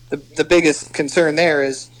 The biggest concern there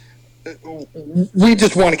is we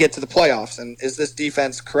just want to get to the playoffs, and is this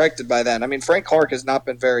defense corrected by that? I mean, Frank Clark has not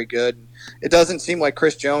been very good. It doesn't seem like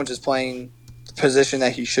Chris Jones is playing the position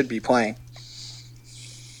that he should be playing.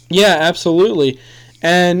 Yeah, absolutely.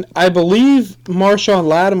 And I believe Marshawn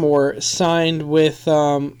Lattimore signed with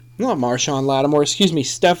Stephon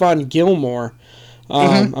Gilmore.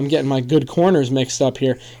 I'm getting my good corners mixed up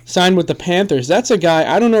here. Signed with the Panthers. That's a guy,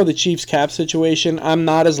 I don't know the Chiefs cap situation. I'm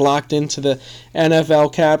not as locked into the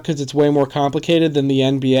NFL cap because it's way more complicated than the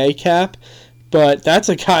NBA cap. But that's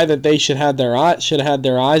a guy that they should have their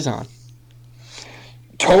eyes on.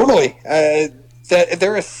 Totally.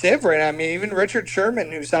 They're a sieve right now. I mean, even Richard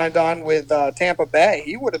Sherman, who signed on with Tampa Bay,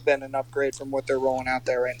 he would have been an upgrade from what they're rolling out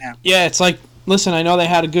there right now. Yeah, it's like, listen, I know they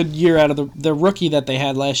had a good year out of the rookie that they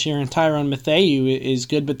had last year, and Tyrann Mathieu is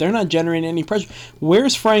good, but they're not generating any pressure.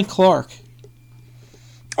 Where's Frank Clark?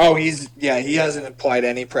 Oh, he hasn't applied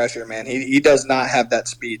any pressure, man. He does not have that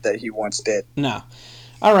speed that he once did. No.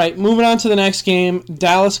 All right, moving on to the next game.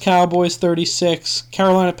 Dallas Cowboys 36,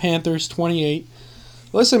 Carolina Panthers 28.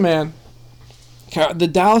 Listen, man, the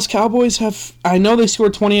Dallas Cowboys I know they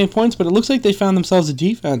scored 28 points, but it looks like they found themselves a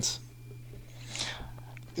defense.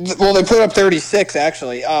 Well, they put up 36,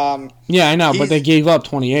 actually. Yeah, I know, but they gave up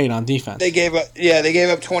 28 on defense. They gave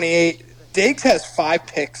up 28. Diggs has 5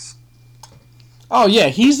 picks. Oh, yeah,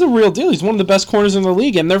 he's the real deal. He's one of the best corners in the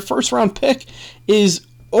league, and their first-round pick is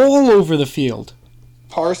all over the field.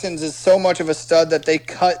 Parsons is so much of a stud that they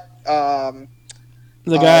cut the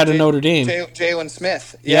guy out of Notre Dame. Jalen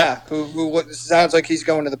Smith, who sounds like he's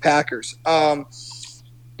going to the Packers.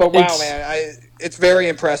 But wow, man, it's very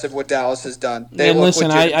impressive what Dallas has done. And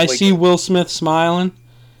listen, I see Will Smith smiling.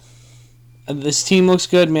 This team looks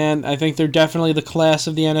good, man. I think they're definitely the class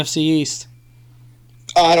of the NFC East.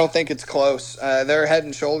 I don't think it's close. They're head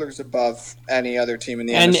and shoulders above any other team in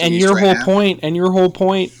the NFC East. And your whole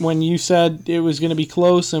point when you said it was going to be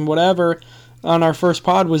close and whatever on our first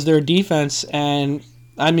pod was their defense. And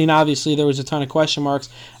I mean, obviously there was a ton of question marks.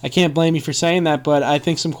 I can't blame you for saying that, but I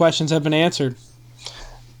think some questions have been answered.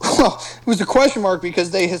 Well, it was a question mark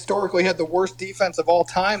because they historically had the worst defense of all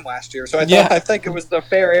time last year. So I think it was the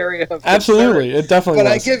fair area of absolutely, concern. It definitely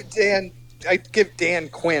was. But I give Dan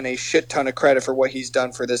Quinn a shit ton of credit for what he's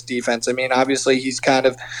done for this defense. I mean, obviously he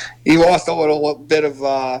lost a little bit of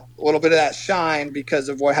that shine because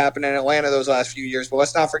of what happened in Atlanta those last few years. But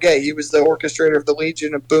let's not forget he was the orchestrator of the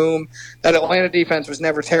Legion of Boom. That Atlanta defense was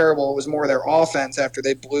never terrible. It was more their offense after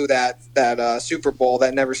they blew that Super Bowl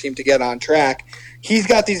that never seemed to get on track. He's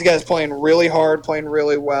got these guys playing really hard, playing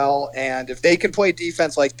really well, and if they can play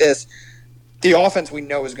defense like this, the offense we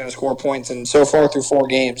know is going to score points, and so far through 4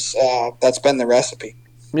 games, that's been the recipe.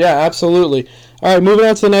 Yeah, absolutely. All right, moving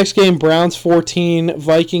on to the next game, Browns 14,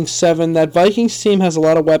 Vikings 7. That Vikings team has a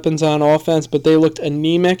lot of weapons on offense, but they looked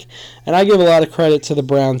anemic, and I give a lot of credit to the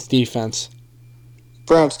Browns defense.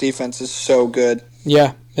 Browns defense is so good.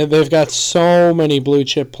 Yeah, they've got so many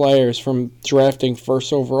blue-chip players from drafting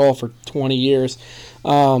first overall for 20 years.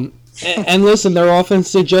 And listen, their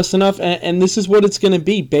offense did just enough, and this is what it's going to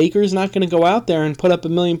be. Baker's not going to go out there and put up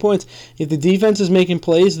 1,000,000 points. If the defense is making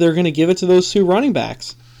plays, they're going to give it to those 2 running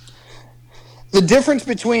backs. The difference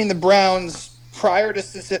between the Browns prior to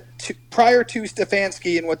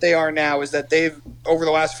Stefanski and what they are now is that they've, over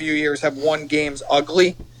the last few years, have won games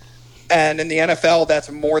ugly. And in the NFL,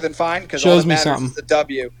 that's more than fine because all that matters is the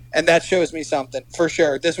W. And that shows me something, for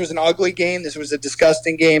sure. This was an ugly game. This was a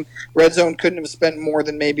disgusting game. Red Zone couldn't have spent more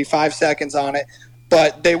than maybe 5 seconds on it.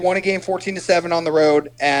 But they won a game 14-7 on the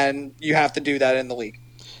road, and you have to do that in the league.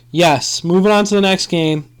 Yes. Moving on to the next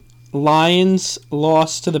game. Lions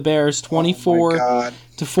lost to the Bears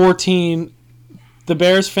 24-14. The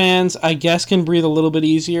Bears fans, I guess, can breathe a little bit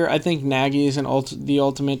easier. I think Nagy is the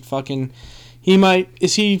ultimate fucking... He might.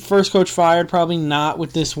 Is he first coach fired? Probably not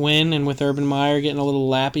with this win and with Urban Meyer getting a little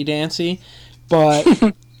lappy dancy,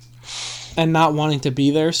 but and not wanting to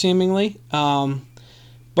be there seemingly.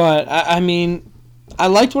 But I mean, I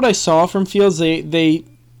liked what I saw from Fields. They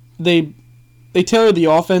tailored the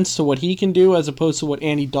offense to what he can do as opposed to what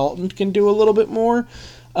Andy Dalton can do a little bit more.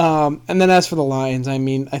 And then as for the Lions, I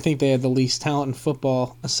mean, I think they had the least talent in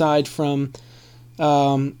football aside from.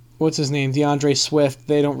 What's his name? DeAndre Swift.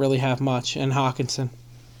 They don't really have much, and Hawkinson.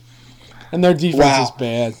 And their defense is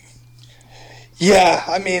bad. Yeah,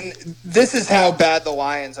 I mean, this is how bad the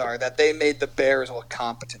Lions are, that they made the Bears look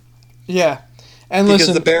competent. Yeah. And because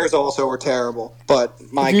listen, the Bears also were terrible, but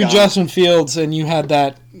my if you're God. Justin Fields and you had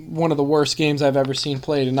that one of the worst games I've ever seen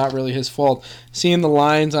played, and not really his fault, seeing the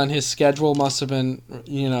Lions on his schedule must have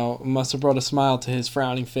brought a smile to his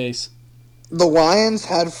frowning face. The Lions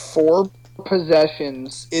had 4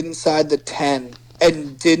 possessions inside the 10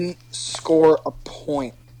 and didn't score a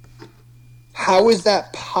point. How is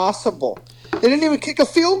that possible? They didn't even kick a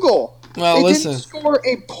field goal. Well, they didn't score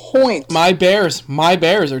a point. My Bears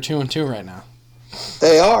are 2-2 right now.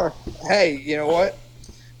 They are. Hey, you know what?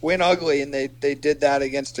 Win ugly, and they did that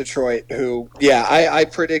against Detroit, who, yeah, I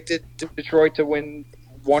predicted Detroit to win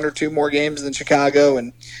 1 or 2 more games than Chicago,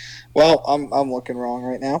 and, well, I'm looking wrong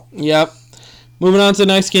right now. Yep. Moving on to the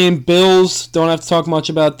next game, Bills. Don't have to talk much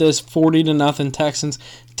about this. 40-0 Texans.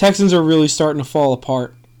 Texans are really starting to fall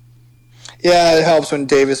apart. Yeah, it helps when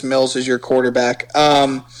Davis Mills is your quarterback.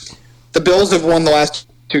 The Bills have won the last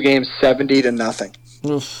 2 games 70-0.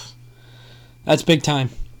 Oof. That's big time.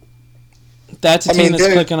 That's a team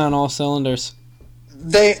that's clicking on all cylinders.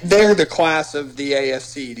 They're the class of the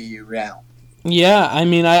AFC to you now. Yeah, I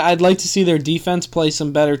mean, I'd like to see their defense play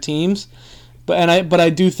some better teams. But I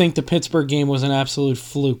do think the Pittsburgh game was an absolute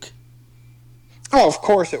fluke. Oh, of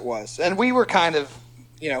course it was. And we were kind of,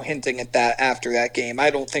 hinting at that after that game.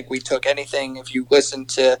 I don't think we took anything. If you listen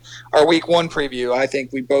to our Week 1 preview, I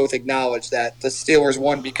think we both acknowledged that the Steelers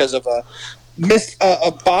won because of a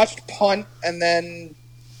botched punt, and then,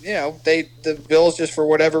 the Bills just for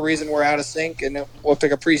whatever reason were out of sync, and it looked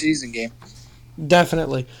like a preseason game.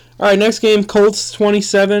 Definitely. All right, next game, Colts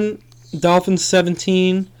 27, Dolphins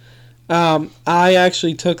 17. I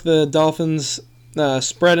actually took the Dolphins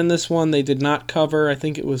spread in this one. They did not cover. I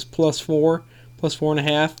think it was +4,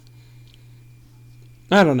 +4.5.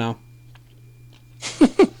 I don't know.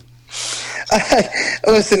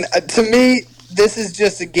 Listen, to me, this is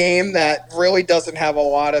just a game that really doesn't have a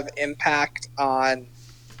lot of impact on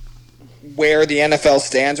where the NFL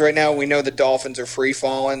stands right now. We know the Dolphins are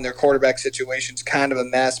free-falling. Their quarterback situation's kind of a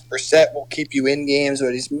mess. Brissett will keep you in games,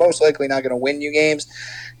 but he's most likely not going to win you games.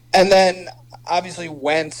 And then, obviously,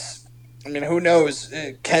 Wentz, I mean, who knows?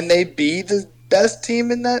 Can they be the best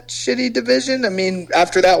team in that shitty division? I mean,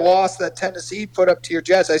 after that loss that Tennessee put up to your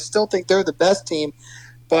Jets, I still think they're the best team.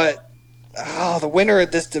 But, the winner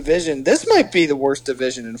of this division, this might be the worst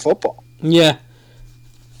division in football. Yeah.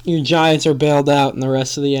 Your Giants are bailed out and the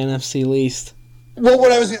rest of the NFC least. Well,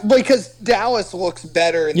 because Dallas looks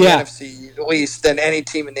better in the NFC least than any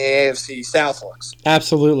team in the AFC South looks.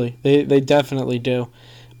 Absolutely. They definitely do.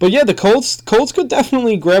 But yeah, the Colts could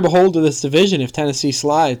definitely grab a hold of this division if Tennessee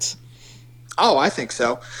slides. Oh, I think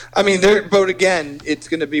so. I mean, but again, it's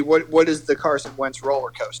going to be what is the Carson Wentz roller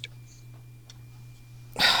coaster?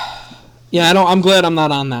 Yeah, I'm glad I'm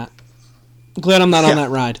not on that. I'm glad I'm not on that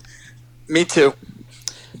ride. Me too.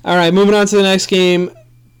 All right, moving on to the next game.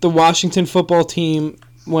 The Washington football team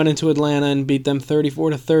went into Atlanta and beat them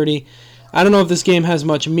 34-30. I don't know if this game has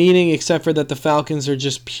much meaning except for that the Falcons are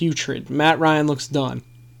just putrid. Matt Ryan looks done.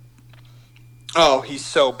 Oh, he's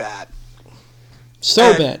so bad.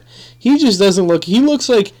 Bad. He just doesn't look. He looks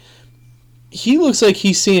like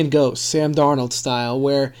he's seeing ghosts, Sam Darnold style,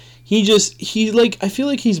 where I feel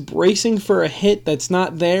like he's bracing for a hit that's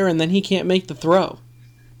not there, and then he can't make the throw.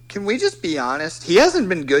 Can we just be honest? He hasn't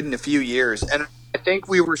been good in a few years, and I think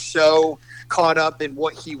we were so caught up in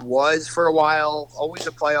what he was for a while, always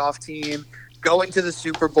a playoff team, going to the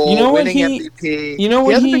Super Bowl, winning MVP. He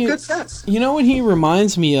hasn't been good since. You know what he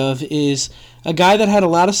reminds me of is a guy that had a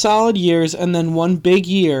lot of solid years and then one big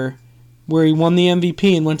year where he won the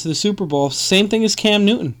MVP and went to the Super Bowl. Same thing as Cam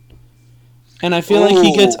Newton. And I feel like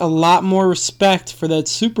he gets a lot more respect for that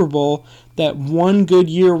Super Bowl, that one good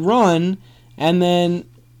year run, and then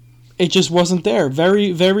it just wasn't there.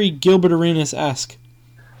 Very, very Gilbert Arenas-esque.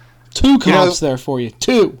 2 comps there for you.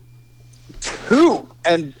 2.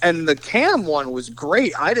 And the Cam one was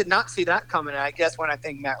great. I did not see that coming. I guess when I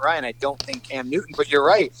think Matt Ryan, I don't think Cam Newton. But you're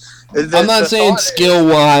right. I'm not saying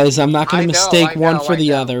skill-wise. I'm not going to mistake one for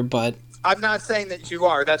the other. But I'm not saying that you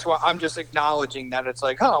are. That's why I'm just acknowledging that it's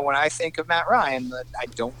like, oh, when I think of Matt Ryan, I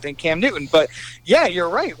don't think Cam Newton. But yeah, you're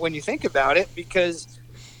right when you think about it, because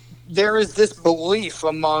there is this belief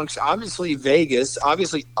amongst obviously Vegas,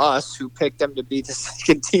 obviously us who picked them to be the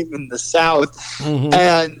second team in the South,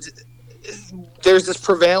 and there's this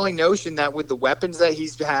prevailing notion that with the weapons that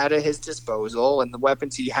he's had at his disposal and the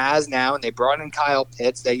weapons he has now, and they brought in Kyle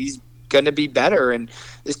Pitts, that he's going to be better. And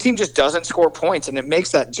this team just doesn't score points, and it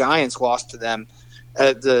makes that Giants loss to them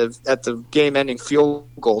at the game-ending field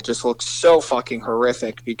goal just look so fucking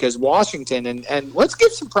horrific, because Washington, and let's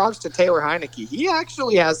give some props to Taylor Heineke. He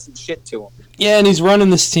actually has some shit to him. Yeah, and he's running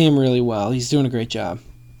this team really well. He's doing a great job.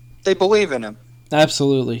 They believe in him.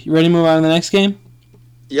 Absolutely. You ready to move on to the next game?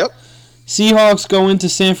 Yep. Seahawks go into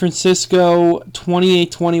San Francisco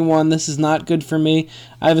 28-21. This is not good for me.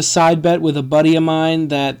 I have a side bet with a buddy of mine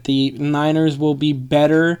that the Niners will be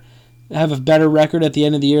better, have a better record at the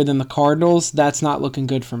end of the year than the Cardinals. That's not looking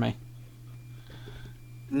good for me.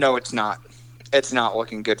 No, it's not. It's not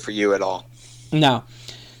looking good for you at all. No.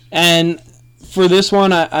 And for this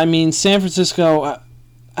one, I mean, San Francisco,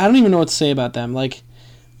 I don't even know what to say about them. Like,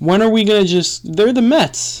 when are we going to just... They're the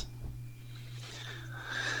Mets.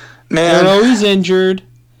 Man. They're always injured.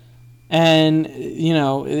 And, you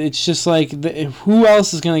know, it's just like, who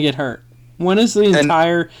else is going to get hurt? When is the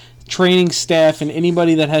entire training staff and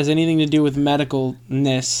anybody that has anything to do with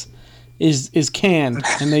medicalness is canned,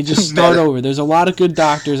 and they just start over? There's a lot of good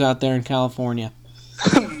doctors out there in California.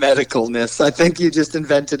 Medicalness. I think you just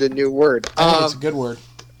invented a new word. I think it's a good word.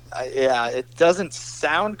 Yeah, it doesn't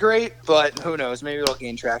sound great, but who knows? Maybe it'll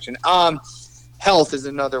gain traction. Health is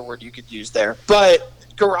another word you could use there. But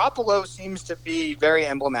Garoppolo seems to be very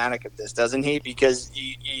emblematic of this, doesn't he? Because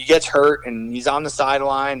he gets hurt and he's on the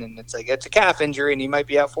sideline, and it's like it's a calf injury, and he might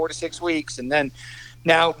be out 4 to 6 weeks. And then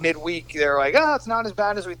now midweek they're like, oh, it's not as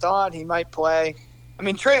bad as we thought. He might play. I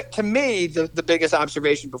mean, to me, the biggest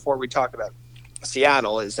observation before we talk about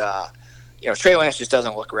Seattle is, Trey Lance just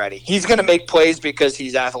doesn't look ready. He's going to make plays because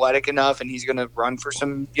he's athletic enough and he's going to run for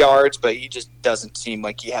some yards, but he just doesn't seem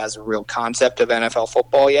like he has a real concept of NFL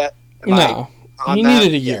football yet. No. He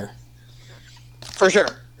needed a year. Yeah. For sure.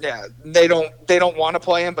 Yeah. They don't want to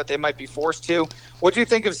play him, but they might be forced to. What do you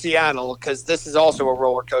think of Seattle? Because this is also a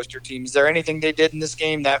roller coaster team. Is there anything they did in this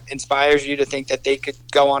game that inspires you to think that they could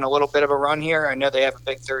go on a little bit of a run here? I know they have a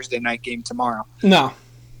big Thursday night game tomorrow. No.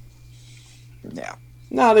 Yeah.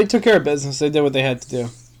 No, they took care of business. They did what they had to do.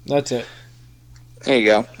 That's it. There you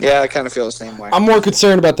go. Yeah, I kind of feel the same way. I'm more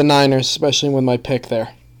concerned about the Niners, especially with my pick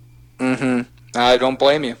there. I don't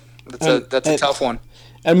blame you. That's a tough one.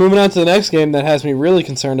 And moving on to the next game that has me really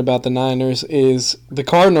concerned about the Niners is the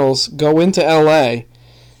Cardinals go into L.A.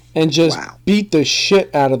 and just beat the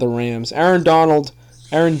shit out of the Rams. Aaron Donald,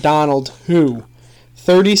 who?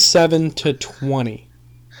 37-20.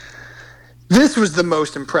 This was the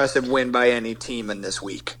most impressive win by any team in this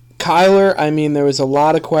week. Kyler, I mean, there was a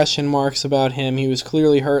lot of question marks about him. He was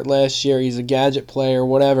clearly hurt last year. He's a gadget player,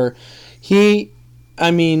 whatever.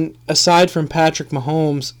 Aside from Patrick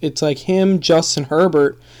Mahomes, it's like him, Justin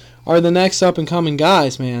Herbert, are the next up-and-coming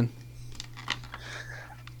guys, man.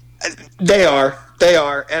 They are.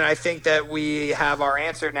 And I think that we have our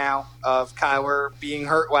answer now of Kyler being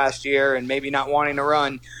hurt last year and maybe not wanting to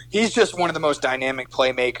run. He's just one of the most dynamic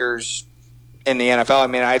playmakers in the NFL. I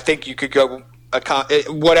mean, I think you could go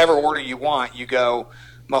whatever order you want. You go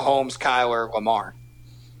Mahomes, Kyler, Lamar.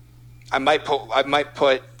 I might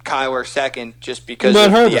put Kyler second just because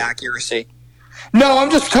of the accuracy. No,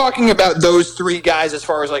 I'm just talking about those three guys as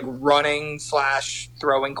far as like running /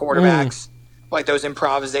 throwing quarterbacks, like those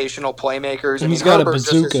improvisational playmakers. And he's got Herbert a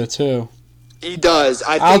bazooka too. He does.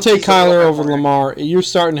 I'll take Kyler over Lamar. You're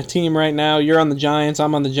starting a team right now. You're on the Giants.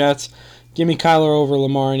 I'm on the Jets. Give me Kyler over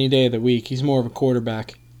Lamar any day of the week. He's more of a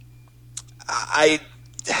quarterback.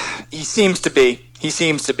 He seems to be. He's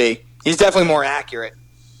definitely more accurate.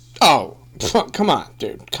 Oh, come on,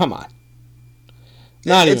 dude. Come on.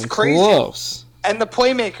 Not even crazy. Close. And the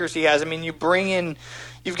playmakers he has. I mean, you've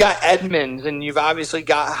got Edmonds, and you've obviously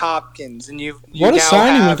got Hopkins, and what a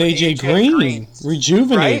signing with AJ Green.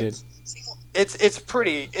 Rejuvenated. Right? It's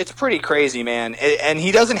pretty crazy, man. And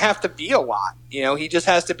he doesn't have to be a lot. He just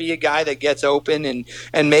has to be a guy that gets open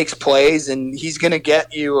and makes plays, and he's going to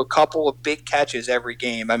get you a couple of big catches every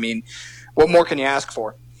game. I mean, what more can you ask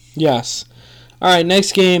for? Yes. All right,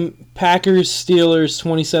 next game, Packers-Steelers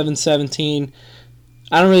 27-17.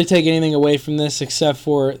 I don't really take anything away from this except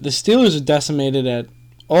for the Steelers are decimated at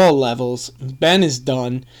all levels. Ben is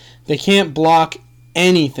done. They can't block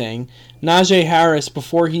anything. Najee Harris,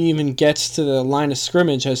 before he even gets to the line of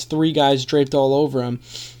scrimmage, has 3 guys draped all over him.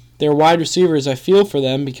 their wide receivers, I feel for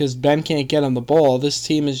them because Ben can't get on the ball. This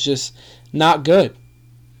team is just not good.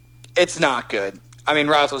 It's not good. I mean,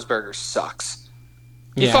 Roethlisberger sucks.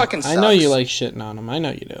 He fucking sucks. I know you like shitting on him. I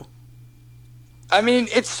know you do. I mean,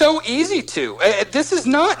 it's so easy to. This is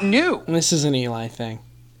not new. This is an Eli thing.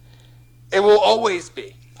 It will always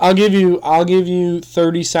be. I'll give you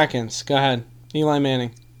 30 seconds. Go ahead. Eli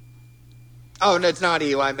Manning. Oh, no, it's not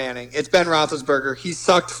Eli Manning. It's Ben Roethlisberger. He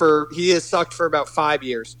has sucked for about 5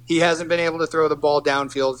 years. He hasn't been able to throw the ball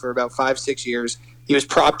downfield for about 5-6 years. He was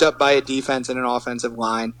propped up by a defense and an offensive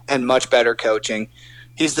line and much better coaching.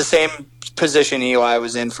 He's the same position Eli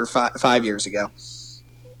was in for 5 years ago.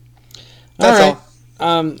 That's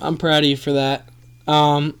all. I'm proud of you for that.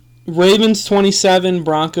 Ravens 27,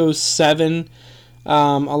 Broncos 7. A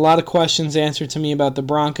lot of questions answered to me about the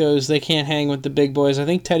Broncos. They can't hang with the big boys. I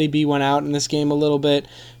think Teddy B went out in this game a little bit.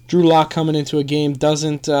 Drew Lock coming into a game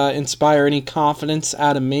doesn't inspire any confidence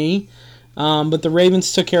out of me. But the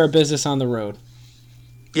Ravens took care of business on the road.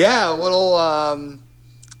 Yeah, a little.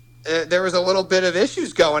 There was a little bit of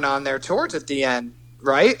issues going on there towards at the end,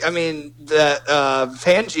 right? I mean,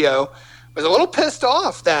 Fangio was a little pissed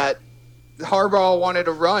off that Harbaugh wanted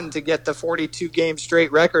to run to get the 42-game straight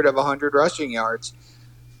record of 100 rushing yards.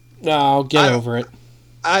 Oh, get over it.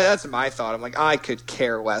 That's my thought. I'm like, I could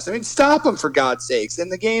care less. I mean, stop them for God's sakes. In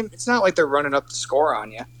the game, it's not like they're running up the score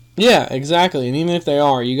on you. Yeah, exactly. And even if they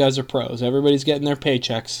are, you guys are pros. Everybody's getting their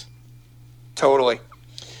paychecks. Totally.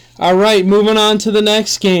 All right, moving on to the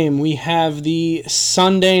next game. We have the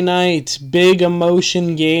Sunday night big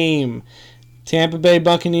emotion game. Tampa Bay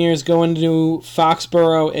Buccaneers go into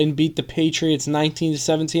Foxborough and beat the Patriots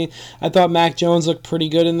 19-17. I thought Mac Jones looked pretty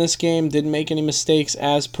good in this game. Didn't make any mistakes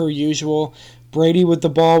as per usual. Brady with the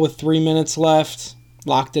ball with 3 minutes left.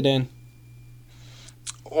 Locked it in.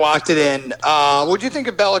 Locked it in. What'd you think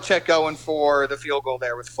of Belichick going for the field goal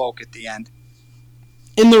there with Folk at the end?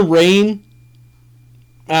 In the rain.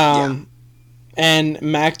 And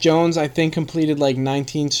Mac Jones, I think, completed like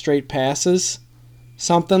 19 straight passes.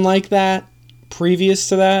 Something like that. Previous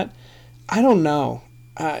to that, I don't know.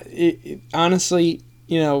 Honestly,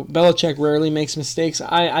 Belichick rarely makes mistakes.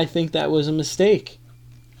 I think that was a mistake.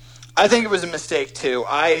 I think it was a mistake too.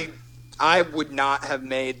 I would not have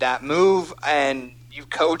made that move. And you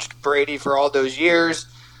coached Brady for all those years.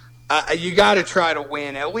 You got to try to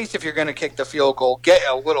win. At least if you're going to kick the field goal, get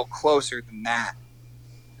a little closer than that.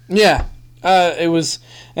 Yeah, it was,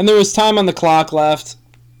 and there was time on the clock left.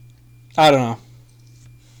 I don't know.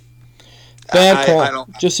 Bad call.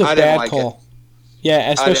 Just a bad call.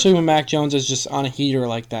 Yeah, especially when Mac Jones is just on a heater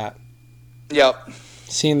like that. Yep.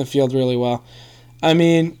 Seeing the field really well. I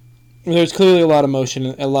mean, there's clearly a lot of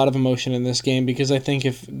emotion in this game because I think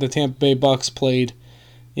if the Tampa Bay Bucks played,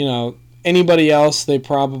 anybody else, they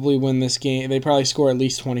probably win this game. They probably score at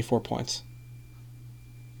least 24 points.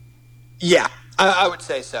 Yeah. I would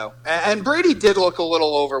say so. And Brady did look a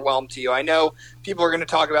little overwhelmed to you. I know people are going to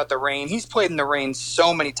talk about the rain. He's played in the rain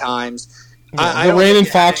so many times. Yeah, the rain in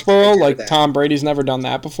Foxborough, like Tom Brady's never done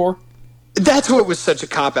that before. That's what was such a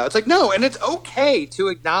cop-out. It's like, no, and it's okay to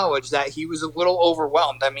acknowledge that he was a little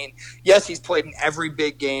overwhelmed. I mean, yes, he's played in every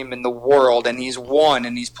big game in the world, and he's won,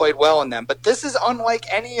 and he's played well in them. But this is unlike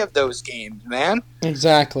any of those games, man.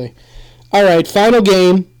 Exactly. All right, final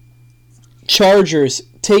game. Chargers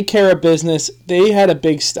take care of business. They had a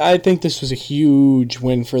big I think this was a huge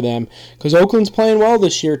win for them because Oakland's playing well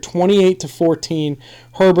this year, 28-14.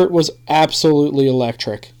 Herbert was absolutely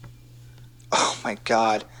electric. Oh my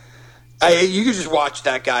God. You could just watch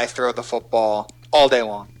that guy throw the football all day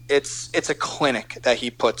long. It's a clinic that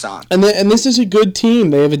he puts on. And this is a good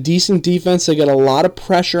team. They have a decent defense. They got a lot of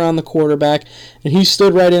pressure on the quarterback, and he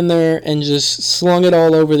stood right in there and just slung it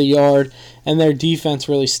all over the yard, and their defense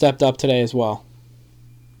really stepped up today as well.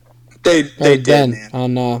 They did, man.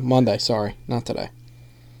 On Monday, sorry, not today.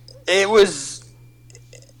 It was...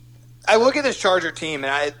 I look at this Charger team,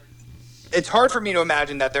 and it's hard for me to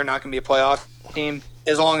imagine that they're not going to be a playoff team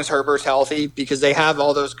as long as Herbert's healthy because they have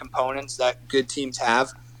all those components that good teams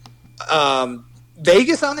have.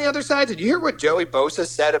 Vegas on the other side, did you hear what Joey Bosa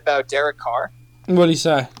said about Derek Carr? What did he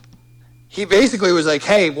say? He basically was like,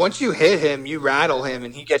 hey, once you hit him, you rattle him,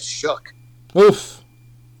 and he gets shook. Oof.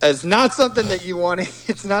 It's not something that you want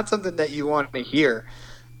to. It's not something that you want to hear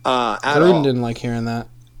at Gruden all. didn't like hearing that.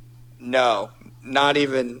 No, not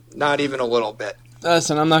even a little bit.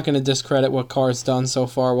 Listen, I'm not going to discredit what Carr's done so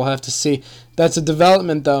far. We'll have to see. That's a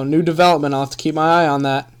development, though. New development. I'll have to keep my eye on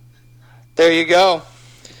that. There you go.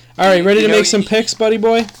 All right, ready to make some picks, buddy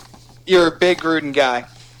boy? You're a big Gruden guy.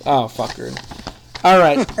 Oh, fuck Gruden. All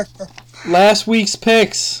right. Last week's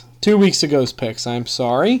picks. 2 weeks ago's picks, I'm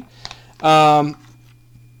sorry.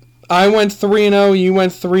 I went 3-0. You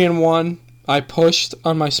went 3-1. I pushed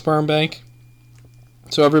on my sperm bank.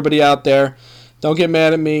 So everybody out there, don't get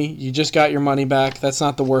mad at me. You just got your money back. That's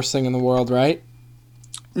not the worst thing in the world, right?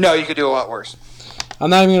 No, you could do a lot worse. I'm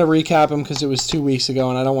not even going to recap them because it was 2 weeks ago,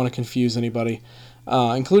 and I don't want to confuse anybody,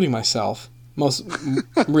 including myself.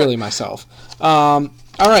 Really myself. All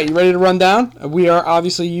right, you ready to run down? We are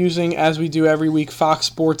obviously using, as we do every week, Fox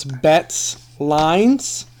Sports Bets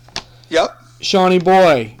lines. Yep. Shawnee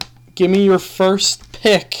boy, give me your first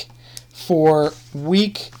pick for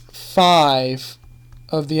Week 5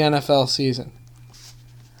 of the NFL season.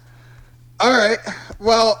 All right.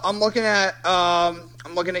 Well, I'm looking at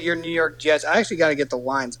your New York Jets. I actually got to get the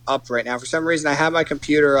lines up right now. For some reason, I have my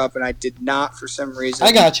computer up, and I did not. For some reason,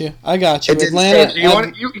 I got you. Atlanta. You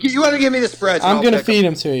want to give me the spreads? I'm going to feed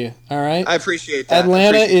them to you. All right. I appreciate that.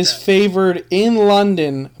 Atlanta is favored in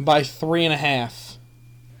London by 3.5.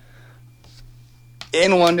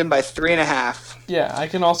 In London by 3.5. Yeah, I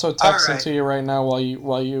can also text them to you right now while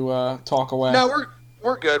you talk away. No,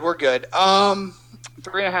 we're good. We're good.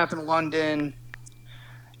 3.5 in London.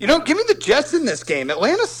 Give me the Jets in this game.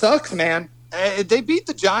 Atlanta sucks, man. They beat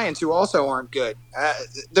the Giants, who also aren't good.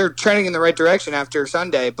 They're trending in the right direction after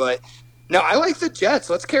Sunday, but no, I like the Jets.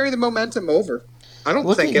 Let's carry the momentum over. I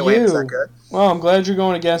don't think Atlanta's that good. Well, I'm glad you're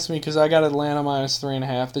going against me because I got Atlanta minus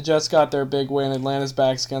 3.5. The Jets got their big win. Atlanta's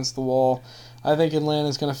back's against the wall. I think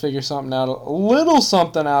Atlanta's going to figure something out, a little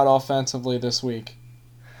something out offensively this week.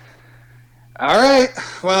 All right.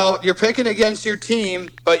 Well, you're picking against your team,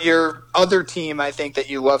 but your other team, I think that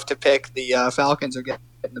you love to pick, the Falcons, are getting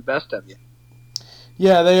the best of you.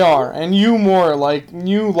 Yeah, they are, and you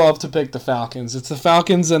love to pick the Falcons. It's the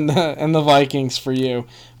Falcons and the Vikings for you.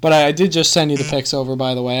 But I did just send you the picks over,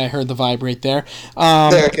 by the way. I heard the vibrate there.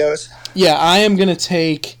 There it goes. Yeah, I am going to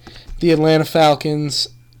take the Atlanta Falcons.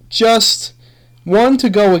 Just one, to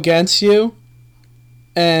go against you,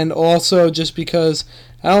 and also just because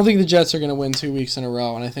I don't think the Jets are going to win 2 weeks in a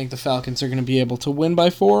row, and I think the Falcons are going to be able to win by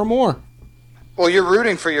 4 or more. Well, you're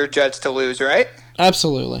rooting for your Jets to lose, right?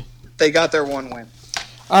 Absolutely. They got their one win.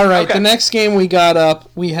 All right, okay. The next game we got up,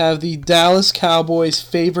 we have the Dallas Cowboys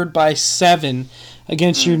favored by 7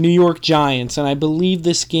 against your New York Giants, and I believe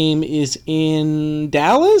this game is in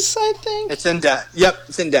Dallas, I think? It's in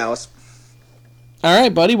it's in Dallas. All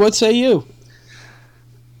right, buddy, what say you?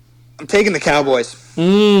 I'm taking the Cowboys.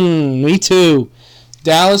 Me too.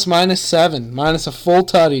 Dallas minus 7, minus a full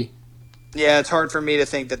tutty. Yeah, it's hard for me to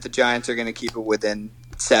think that the Giants are going to keep it within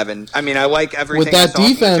 7. I mean, I like everything. With that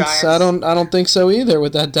defense, I don't think so either.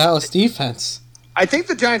 With that Dallas defense, I think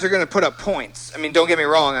the Giants are going to put up points. I mean, don't get me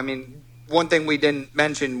wrong. I mean, one thing we didn't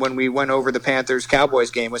mention when we went over the Panthers-Cowboys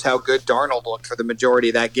game was how good Darnold looked for the majority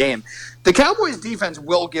of that game. The Cowboys defense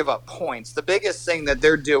will give up points. The biggest thing that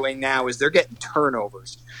they're doing now is they're getting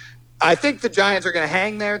turnovers. I think the Giants are going to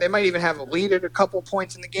hang there. They might even have a lead at a couple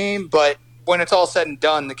points in the game, but when it's all said and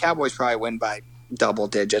done, the Cowboys probably win by double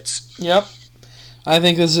digits. Yep. I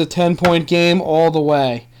think this is a 10-point game all the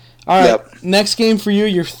way. All right, Next game for you,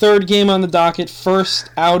 your third game on the docket, first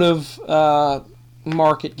out of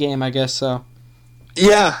market game, I guess so.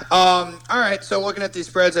 Yeah. All right, so looking at these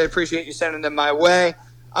spreads, I appreciate you sending them my way.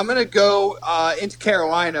 I'm going to go into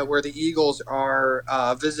Carolina, where the Eagles are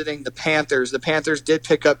visiting the Panthers. The Panthers did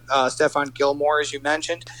pick up Stephon Gilmore, as you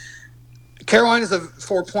mentioned. Carolina's a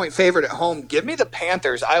 4-point favorite at home. Give me the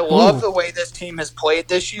Panthers. I love the way this team has played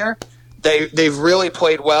this year. They've really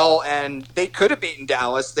played well, and they could have beaten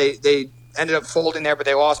Dallas. They ended up folding there, but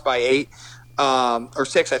they lost by 8 or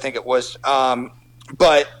 6, I think it was.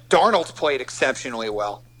 But Darnold's played exceptionally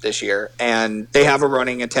well this year, and they have a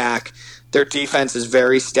running attack. Their defense is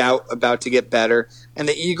very stout, about to get better. And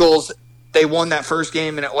the Eagles, they won that first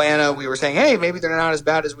game in Atlanta. We were saying, hey, maybe they're not as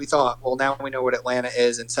bad as we thought. Well, now we know what Atlanta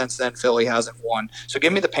is, and since then, Philly hasn't won. So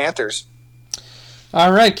give me the Panthers.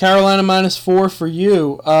 All right, Carolina minus 4 for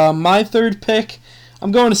you. My third pick,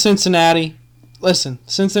 I'm going to Cincinnati. Listen,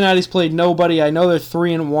 Cincinnati's played nobody. I know they're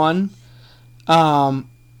 3-1.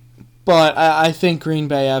 But I think Green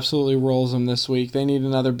Bay absolutely rolls them this week. They need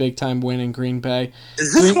another big-time win in Green Bay.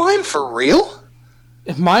 Is this line for real?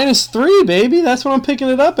 Minus 3, baby. That's what I'm picking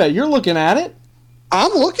it up at. You're looking at it.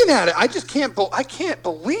 I'm looking at it. I just can't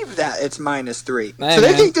believe that it's minus 3. Hey, so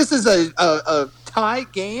they think this is a tie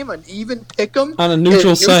game, an even pick'em on a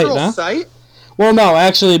neutral site. Well, no,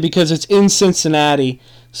 actually, because it's in Cincinnati,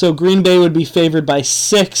 so Green Bay would be favored by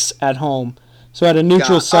 6 at home. So at a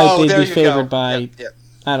neutral site, they'd be favored by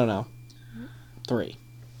I don't know, 3.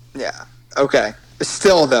 Yeah. Okay.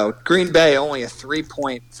 Still, though, Green Bay only a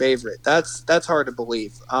 3-point favorite. That's hard to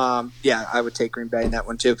believe. Yeah, I would take Green Bay in that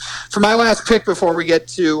one too. For my last pick before we get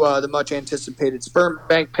to the much anticipated sperm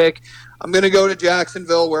bank pick, I'm going to go to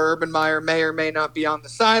Jacksonville, where Urban Meyer may or may not be on the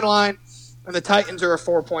sideline, and the Titans are a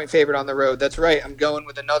 4-point favorite on the road. That's right. I'm going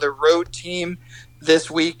with another road team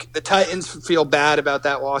this week. The Titans feel bad about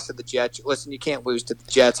that loss to the Jets. Listen, you can't lose to the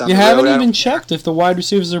Jets on the road. You haven't even checked if the wide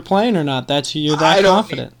receivers are playing or not. You're that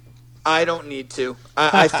confident. I don't need to.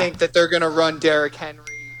 I think that they're going to run Derrick Henry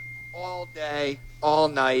all day, all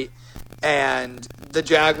night. And the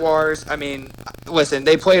Jaguars, I mean, listen,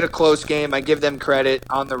 they played a close game. I give them credit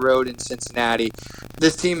on the road in Cincinnati.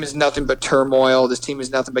 This team is nothing but turmoil. This team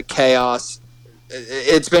is nothing but chaos.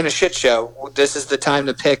 It's been a shit show. This is the time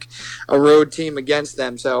to pick a road team against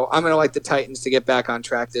them. So I'm going to like the Titans to get back on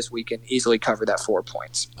track this week and easily cover that 4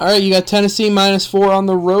 points. All right, you got Tennessee -4 on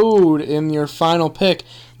the road in your final pick.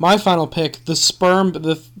 My final pick, the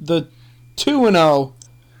 2-0,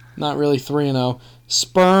 not really 3-0,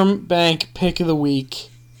 Sperm Bank Pick of the Week.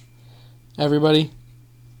 Everybody,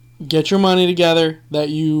 get your money together that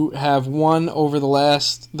you have won over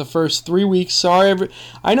the first 3 weeks. Sorry,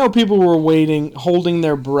 I know people were waiting, holding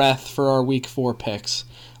their breath for our Week 4 picks.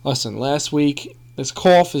 Listen, last week, this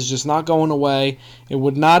cough is just not going away. It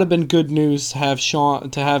would not have been good news to have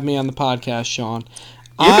me on the podcast, Sean.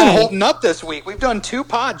 You've been holding up this week. We've done 2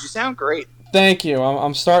 pods. You sound great. Thank you.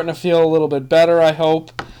 I'm starting to feel a little bit better, I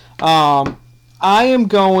hope. I am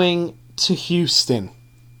going to Houston.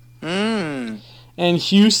 And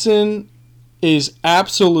Houston is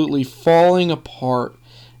absolutely falling apart.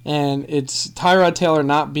 And it's Tyrod Taylor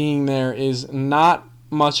not being there is not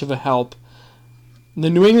much of a help.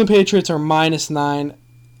 The New England Patriots are -9.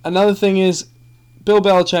 Another thing is, Bill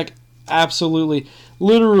Belichick absolutely,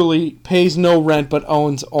 literally pays no rent but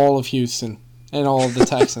owns all of Houston and all of the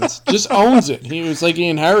Texans. Just owns it. He was like he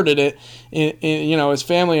inherited it. His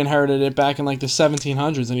family inherited it back in like the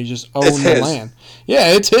 1700s, and he just owned the land. Yeah,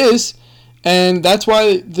 it's his. And that's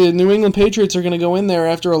why the New England Patriots are going to go in there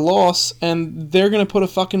after a loss, and they're going to put a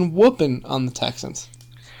fucking whooping on the Texans.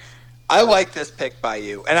 I like this pick by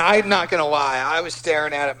you, and I'm not going to lie. I was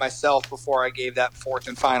staring at it myself before I gave that 4th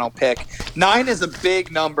and final pick. 9 is a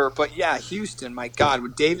big number, but yeah, Houston, my God,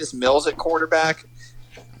 with Davis Mills at quarterback,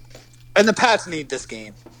 and the Pats need this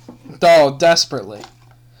game. Oh, desperately.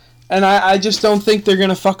 And I just don't think they're going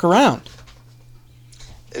to fuck around.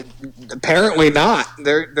 Apparently not.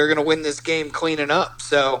 They're going to win this game cleaning up.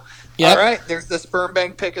 So, All right, there's the Sperm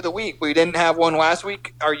Bank pick of the week. We didn't have one last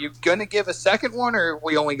week. Are you going to give a second one, or are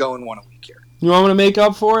we only going one a week here? You want me to make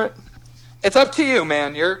up for it? It's up to you,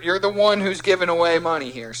 man. You're the one who's giving away money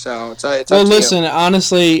here, so it's up to you. Well, listen,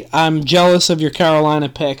 honestly, I'm jealous of your Carolina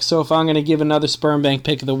pick, so if I'm going to give another Sperm Bank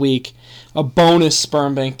pick of the week, a bonus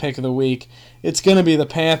Sperm Bank pick of the week, it's going to be the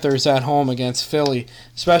Panthers at home against Philly,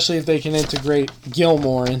 especially if they can integrate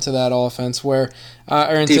Gilmore into that offense,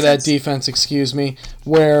 that defense,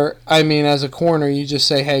 where, I mean, as a corner, you just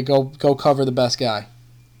say, hey, go cover the best guy.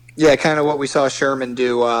 Yeah, kind of what we saw Sherman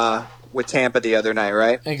do with Tampa the other night,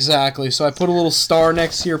 right? Exactly. So I put a little star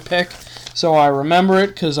next to your pick so I remember it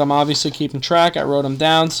because I'm obviously keeping track. I wrote them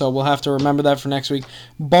down, so we'll have to remember that for next week.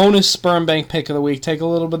 Bonus Sperm Bank pick of the week. Take a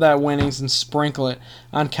little bit of that winnings and sprinkle it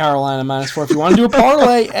on Carolina -4. If you want to do a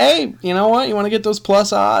parlay, hey, you know what? You want to get those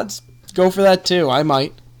plus odds? Go for that too. I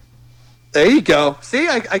might. There you go. See,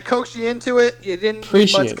 I coached you into it. You didn't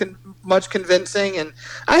need much convincing, and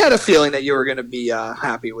I had a feeling that you were going to be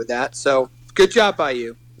happy with that. So good job by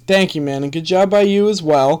you. Thank you, man, and good job by you as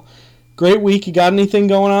well. Great week. You got anything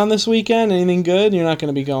going on this weekend? Anything good? You're not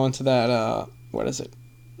going to be going to that, what is it,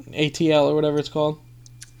 ATL or whatever it's called?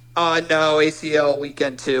 No, ACL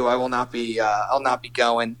weekend too. I will not be. I'll not be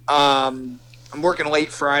going. I'm working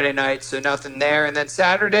late Friday night, so nothing there. And then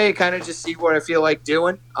Saturday, kind of just see what I feel like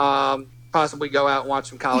doing. Possibly go out and watch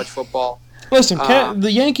some college football. Listen,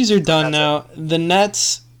 the Yankees are done now. The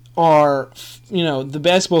Nets are, the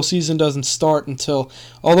basketball season doesn't start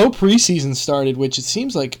although preseason started, which it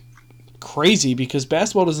seems like crazy because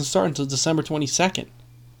basketball doesn't start until December 22nd.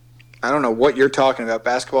 I don't know what you're talking about.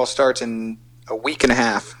 Basketball starts in a week and a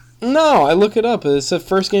half. No, I look it up. It's the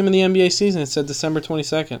first game of the NBA season. It said December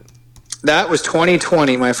 22nd. That was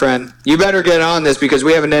 2020, my friend. You better get on this because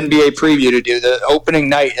we have an NBA preview to do. The opening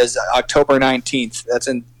night is October 19th. That's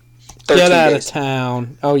in 13 Get out days. of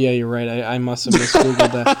town. Oh, yeah, you're right. I must have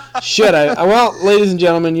mis-googled that. Shit. Well, ladies and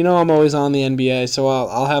gentlemen, I'm always on the NBA, so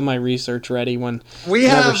I'll have my research ready whenever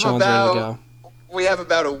Sean's ready to go. We have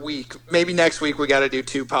about a week. Maybe next week we got to do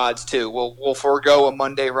 2 pods, too. We'll forego a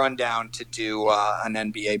Monday rundown to do an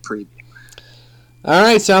NBA preview. All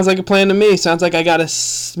right, sounds like a plan to me. Sounds like I got a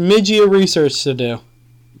smidgy of research to do.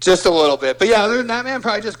 Just a little bit. But yeah, other than that, man,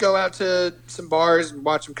 probably just go out to some bars and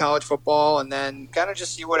watch some college football and then kind of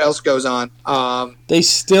just see what else goes on. They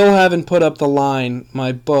still haven't put up the line.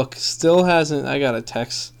 My book still hasn't. I got a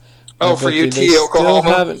text. For UT they Oklahoma? Still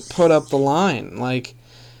haven't put up the line. Like,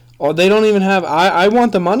 oh, they don't even have. I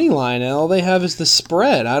want the money line, and all they have is the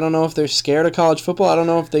spread. I don't know if they're scared of college football. I don't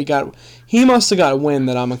know if they got. He must have got wind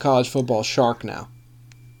that I'm a college football shark now.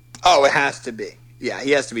 Oh, it has to be. Yeah,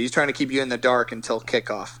 he has to be. He's trying to keep you in the dark until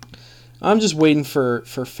kickoff. I'm just waiting for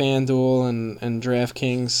FanDuel and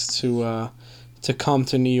DraftKings to come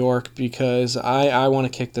to New York because I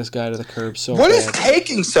want to kick this guy to the curb so What bad. is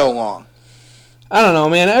taking so long? I don't know,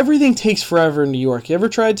 man. Everything takes forever in New York. You ever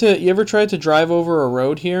tried to drive over a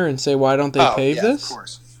road here and say, why don't they pave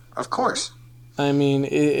this? Of course. I mean,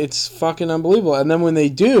 it's fucking unbelievable. And then when they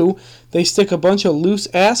do, they stick a bunch of loose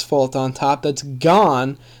asphalt on top that's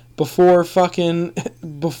gone before the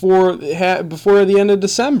end of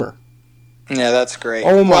December. Yeah, that's great.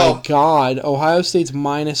 Oh my God! Ohio State's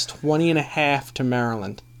minus 20.5 to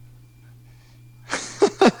Maryland.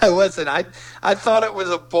 Listen, I thought it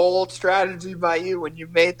was a bold strategy by you when you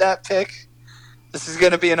made that pick. This is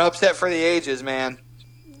going to be an upset for the ages, man.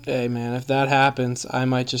 Hey, man, if that happens, I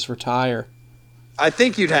might just retire. I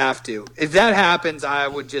think you'd have to. If that happens, I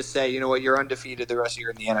would just say, you know what, you're undefeated the rest of the year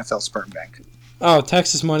in the NFL sperm bank. Oh,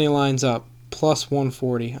 Texas money line's up. Plus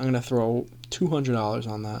 140. I'm going to throw $200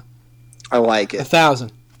 on that. I like it.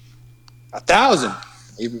 1,000. 1,000.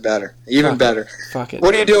 Even better. Even better. Fuck it.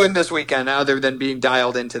 What are you doing this weekend other than being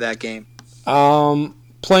dialed into that game?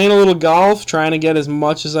 Playing a little golf, trying to get as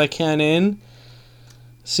much as I can in.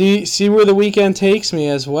 See where the weekend takes me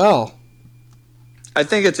as well. I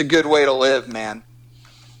think it's a good way to live, man.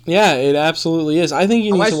 Yeah, it absolutely is. I think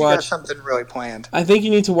you need to watch. Got something really planned. I think you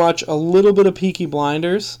need to watch a little bit of Peaky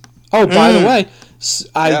Blinders. Oh, by the way,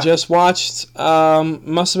 I just watched.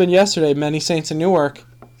 Must have been yesterday. Many Saints in Newark.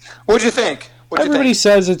 What'd you think? Everybody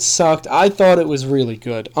says it sucked. I thought it was really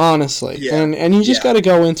good, honestly. Yeah. And you just got to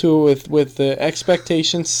go into it with the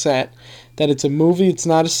expectations set that it's a movie, it's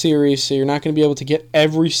not a series, so you're not going to be able to get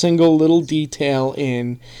every single little detail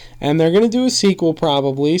in. And they're going to do a sequel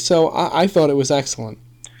probably, so I thought it was excellent.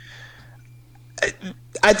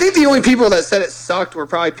 I think the only people that said it sucked were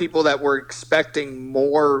probably people that were expecting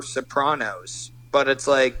more Sopranos. But it's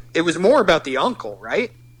like, it was more about the uncle,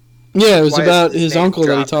 right? Yeah, it was about his uncle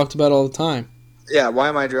that he talked about all the time. Yeah, why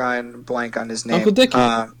am I drawing a blank on his name? Uncle Dickie.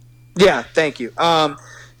 Yeah, thank you.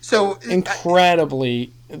 So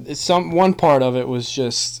incredibly, one part of it was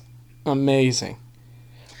just amazing,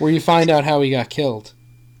 where you find out how he got killed.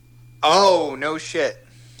 Oh, no shit.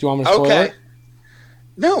 Do you want me to spoil it?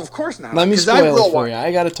 No, of course not. Let me spoil it for you.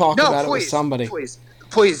 I got to talk about it with somebody.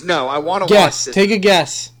 Please, no. I want to watch this. Take a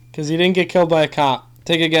guess, because he didn't get killed by a cop.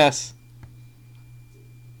 Take a guess.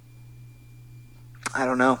 I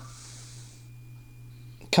don't know.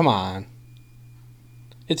 Come on.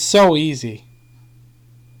 It's so easy.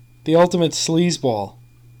 The ultimate sleazeball.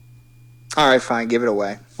 All right, fine. Give it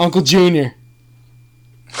away. Uncle Junior.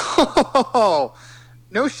 Oh,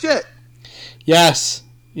 no shit. Yes.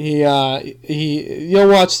 You'll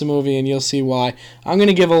watch the movie and you'll see why. I'm going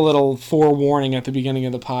to give a little forewarning at the beginning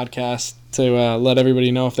of the podcast to let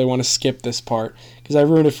everybody know if they want to skip this part. Because I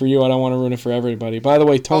ruined it for you. I don't want to ruin it for everybody. By the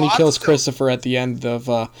way, Tony kills Christopher at the end of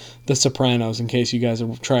The Sopranos, in case you guys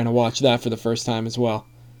are trying to watch that for the first time as well.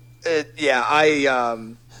 Yeah,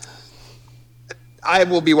 I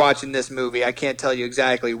will be watching this movie. I can't tell you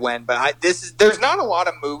exactly when, but there's not a lot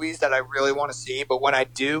of movies that I really want to see, but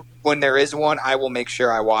when there is one, I will make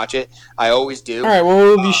sure I watch it. I always do. All right, well,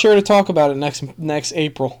 we'll be sure to talk about it next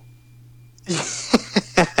April.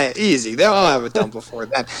 Easy. They'll have it done before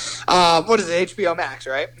then. What is it, HBO Max,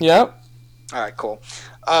 right? Yep. All right, cool.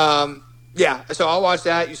 Yeah, so I'll watch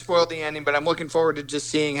that. You spoiled the ending, but I'm looking forward to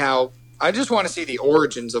just seeing how... I just want to see the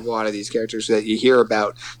origins of a lot of these characters that you hear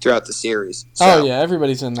about throughout the series. So, yeah,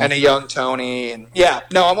 everybody's in there. And a young Tony. And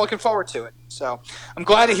I'm looking forward to it. So I'm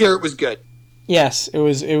glad to hear it was good. Yes, it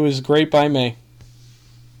was great by me.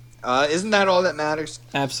 Isn't that all that matters?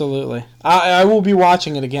 Absolutely. I will be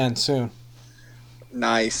watching it again soon.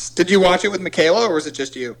 Nice. Did you watch it with Michaela, or was it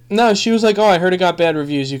just you? No, she was like, "Oh, I heard it got bad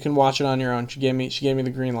reviews. You can watch it on your own." She gave me the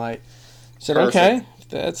green light. I said, Perfect. "Okay,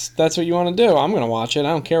 if that's what you want to do. I'm going to watch it.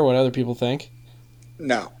 I don't care what other people think."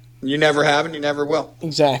 No, you never have, and you never will.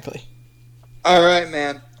 Exactly. All right,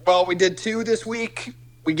 man. Well, we did 2 this week.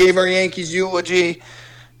 We gave our Yankees eulogy.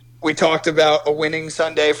 We talked about a winning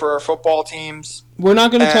Sunday for our football teams. We're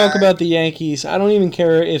not going to talk about the Yankees. I don't even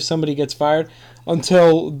care if somebody gets fired.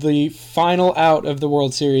 until the final out of the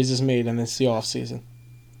World Series is made, and it's the off season.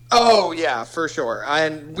 Oh, yeah, for sure.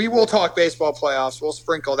 And we will talk baseball playoffs. We'll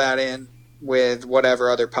sprinkle that in with whatever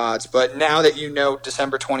other pods. But now that you know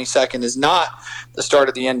December 22nd is not the start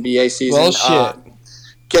of the NBA season, Well, shit.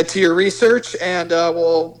 Get to your research, and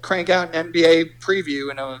we'll crank out an NBA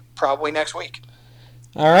preview probably next week.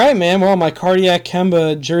 All right, man. Well, my Cardiac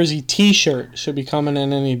Kemba jersey T-shirt should be coming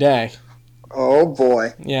in any day. Oh,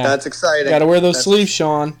 boy. Yeah. That's exciting. Got to wear those sleeves,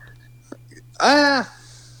 Sean.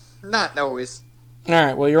 Not always. All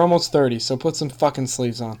right, well, you're almost 30, so put some fucking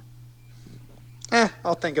sleeves on.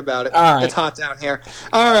 I'll think about it. All right. It's hot down here.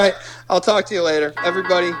 All right. I'll talk to you later.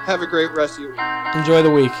 Everybody, have a great rest of your week. Enjoy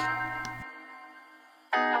the week.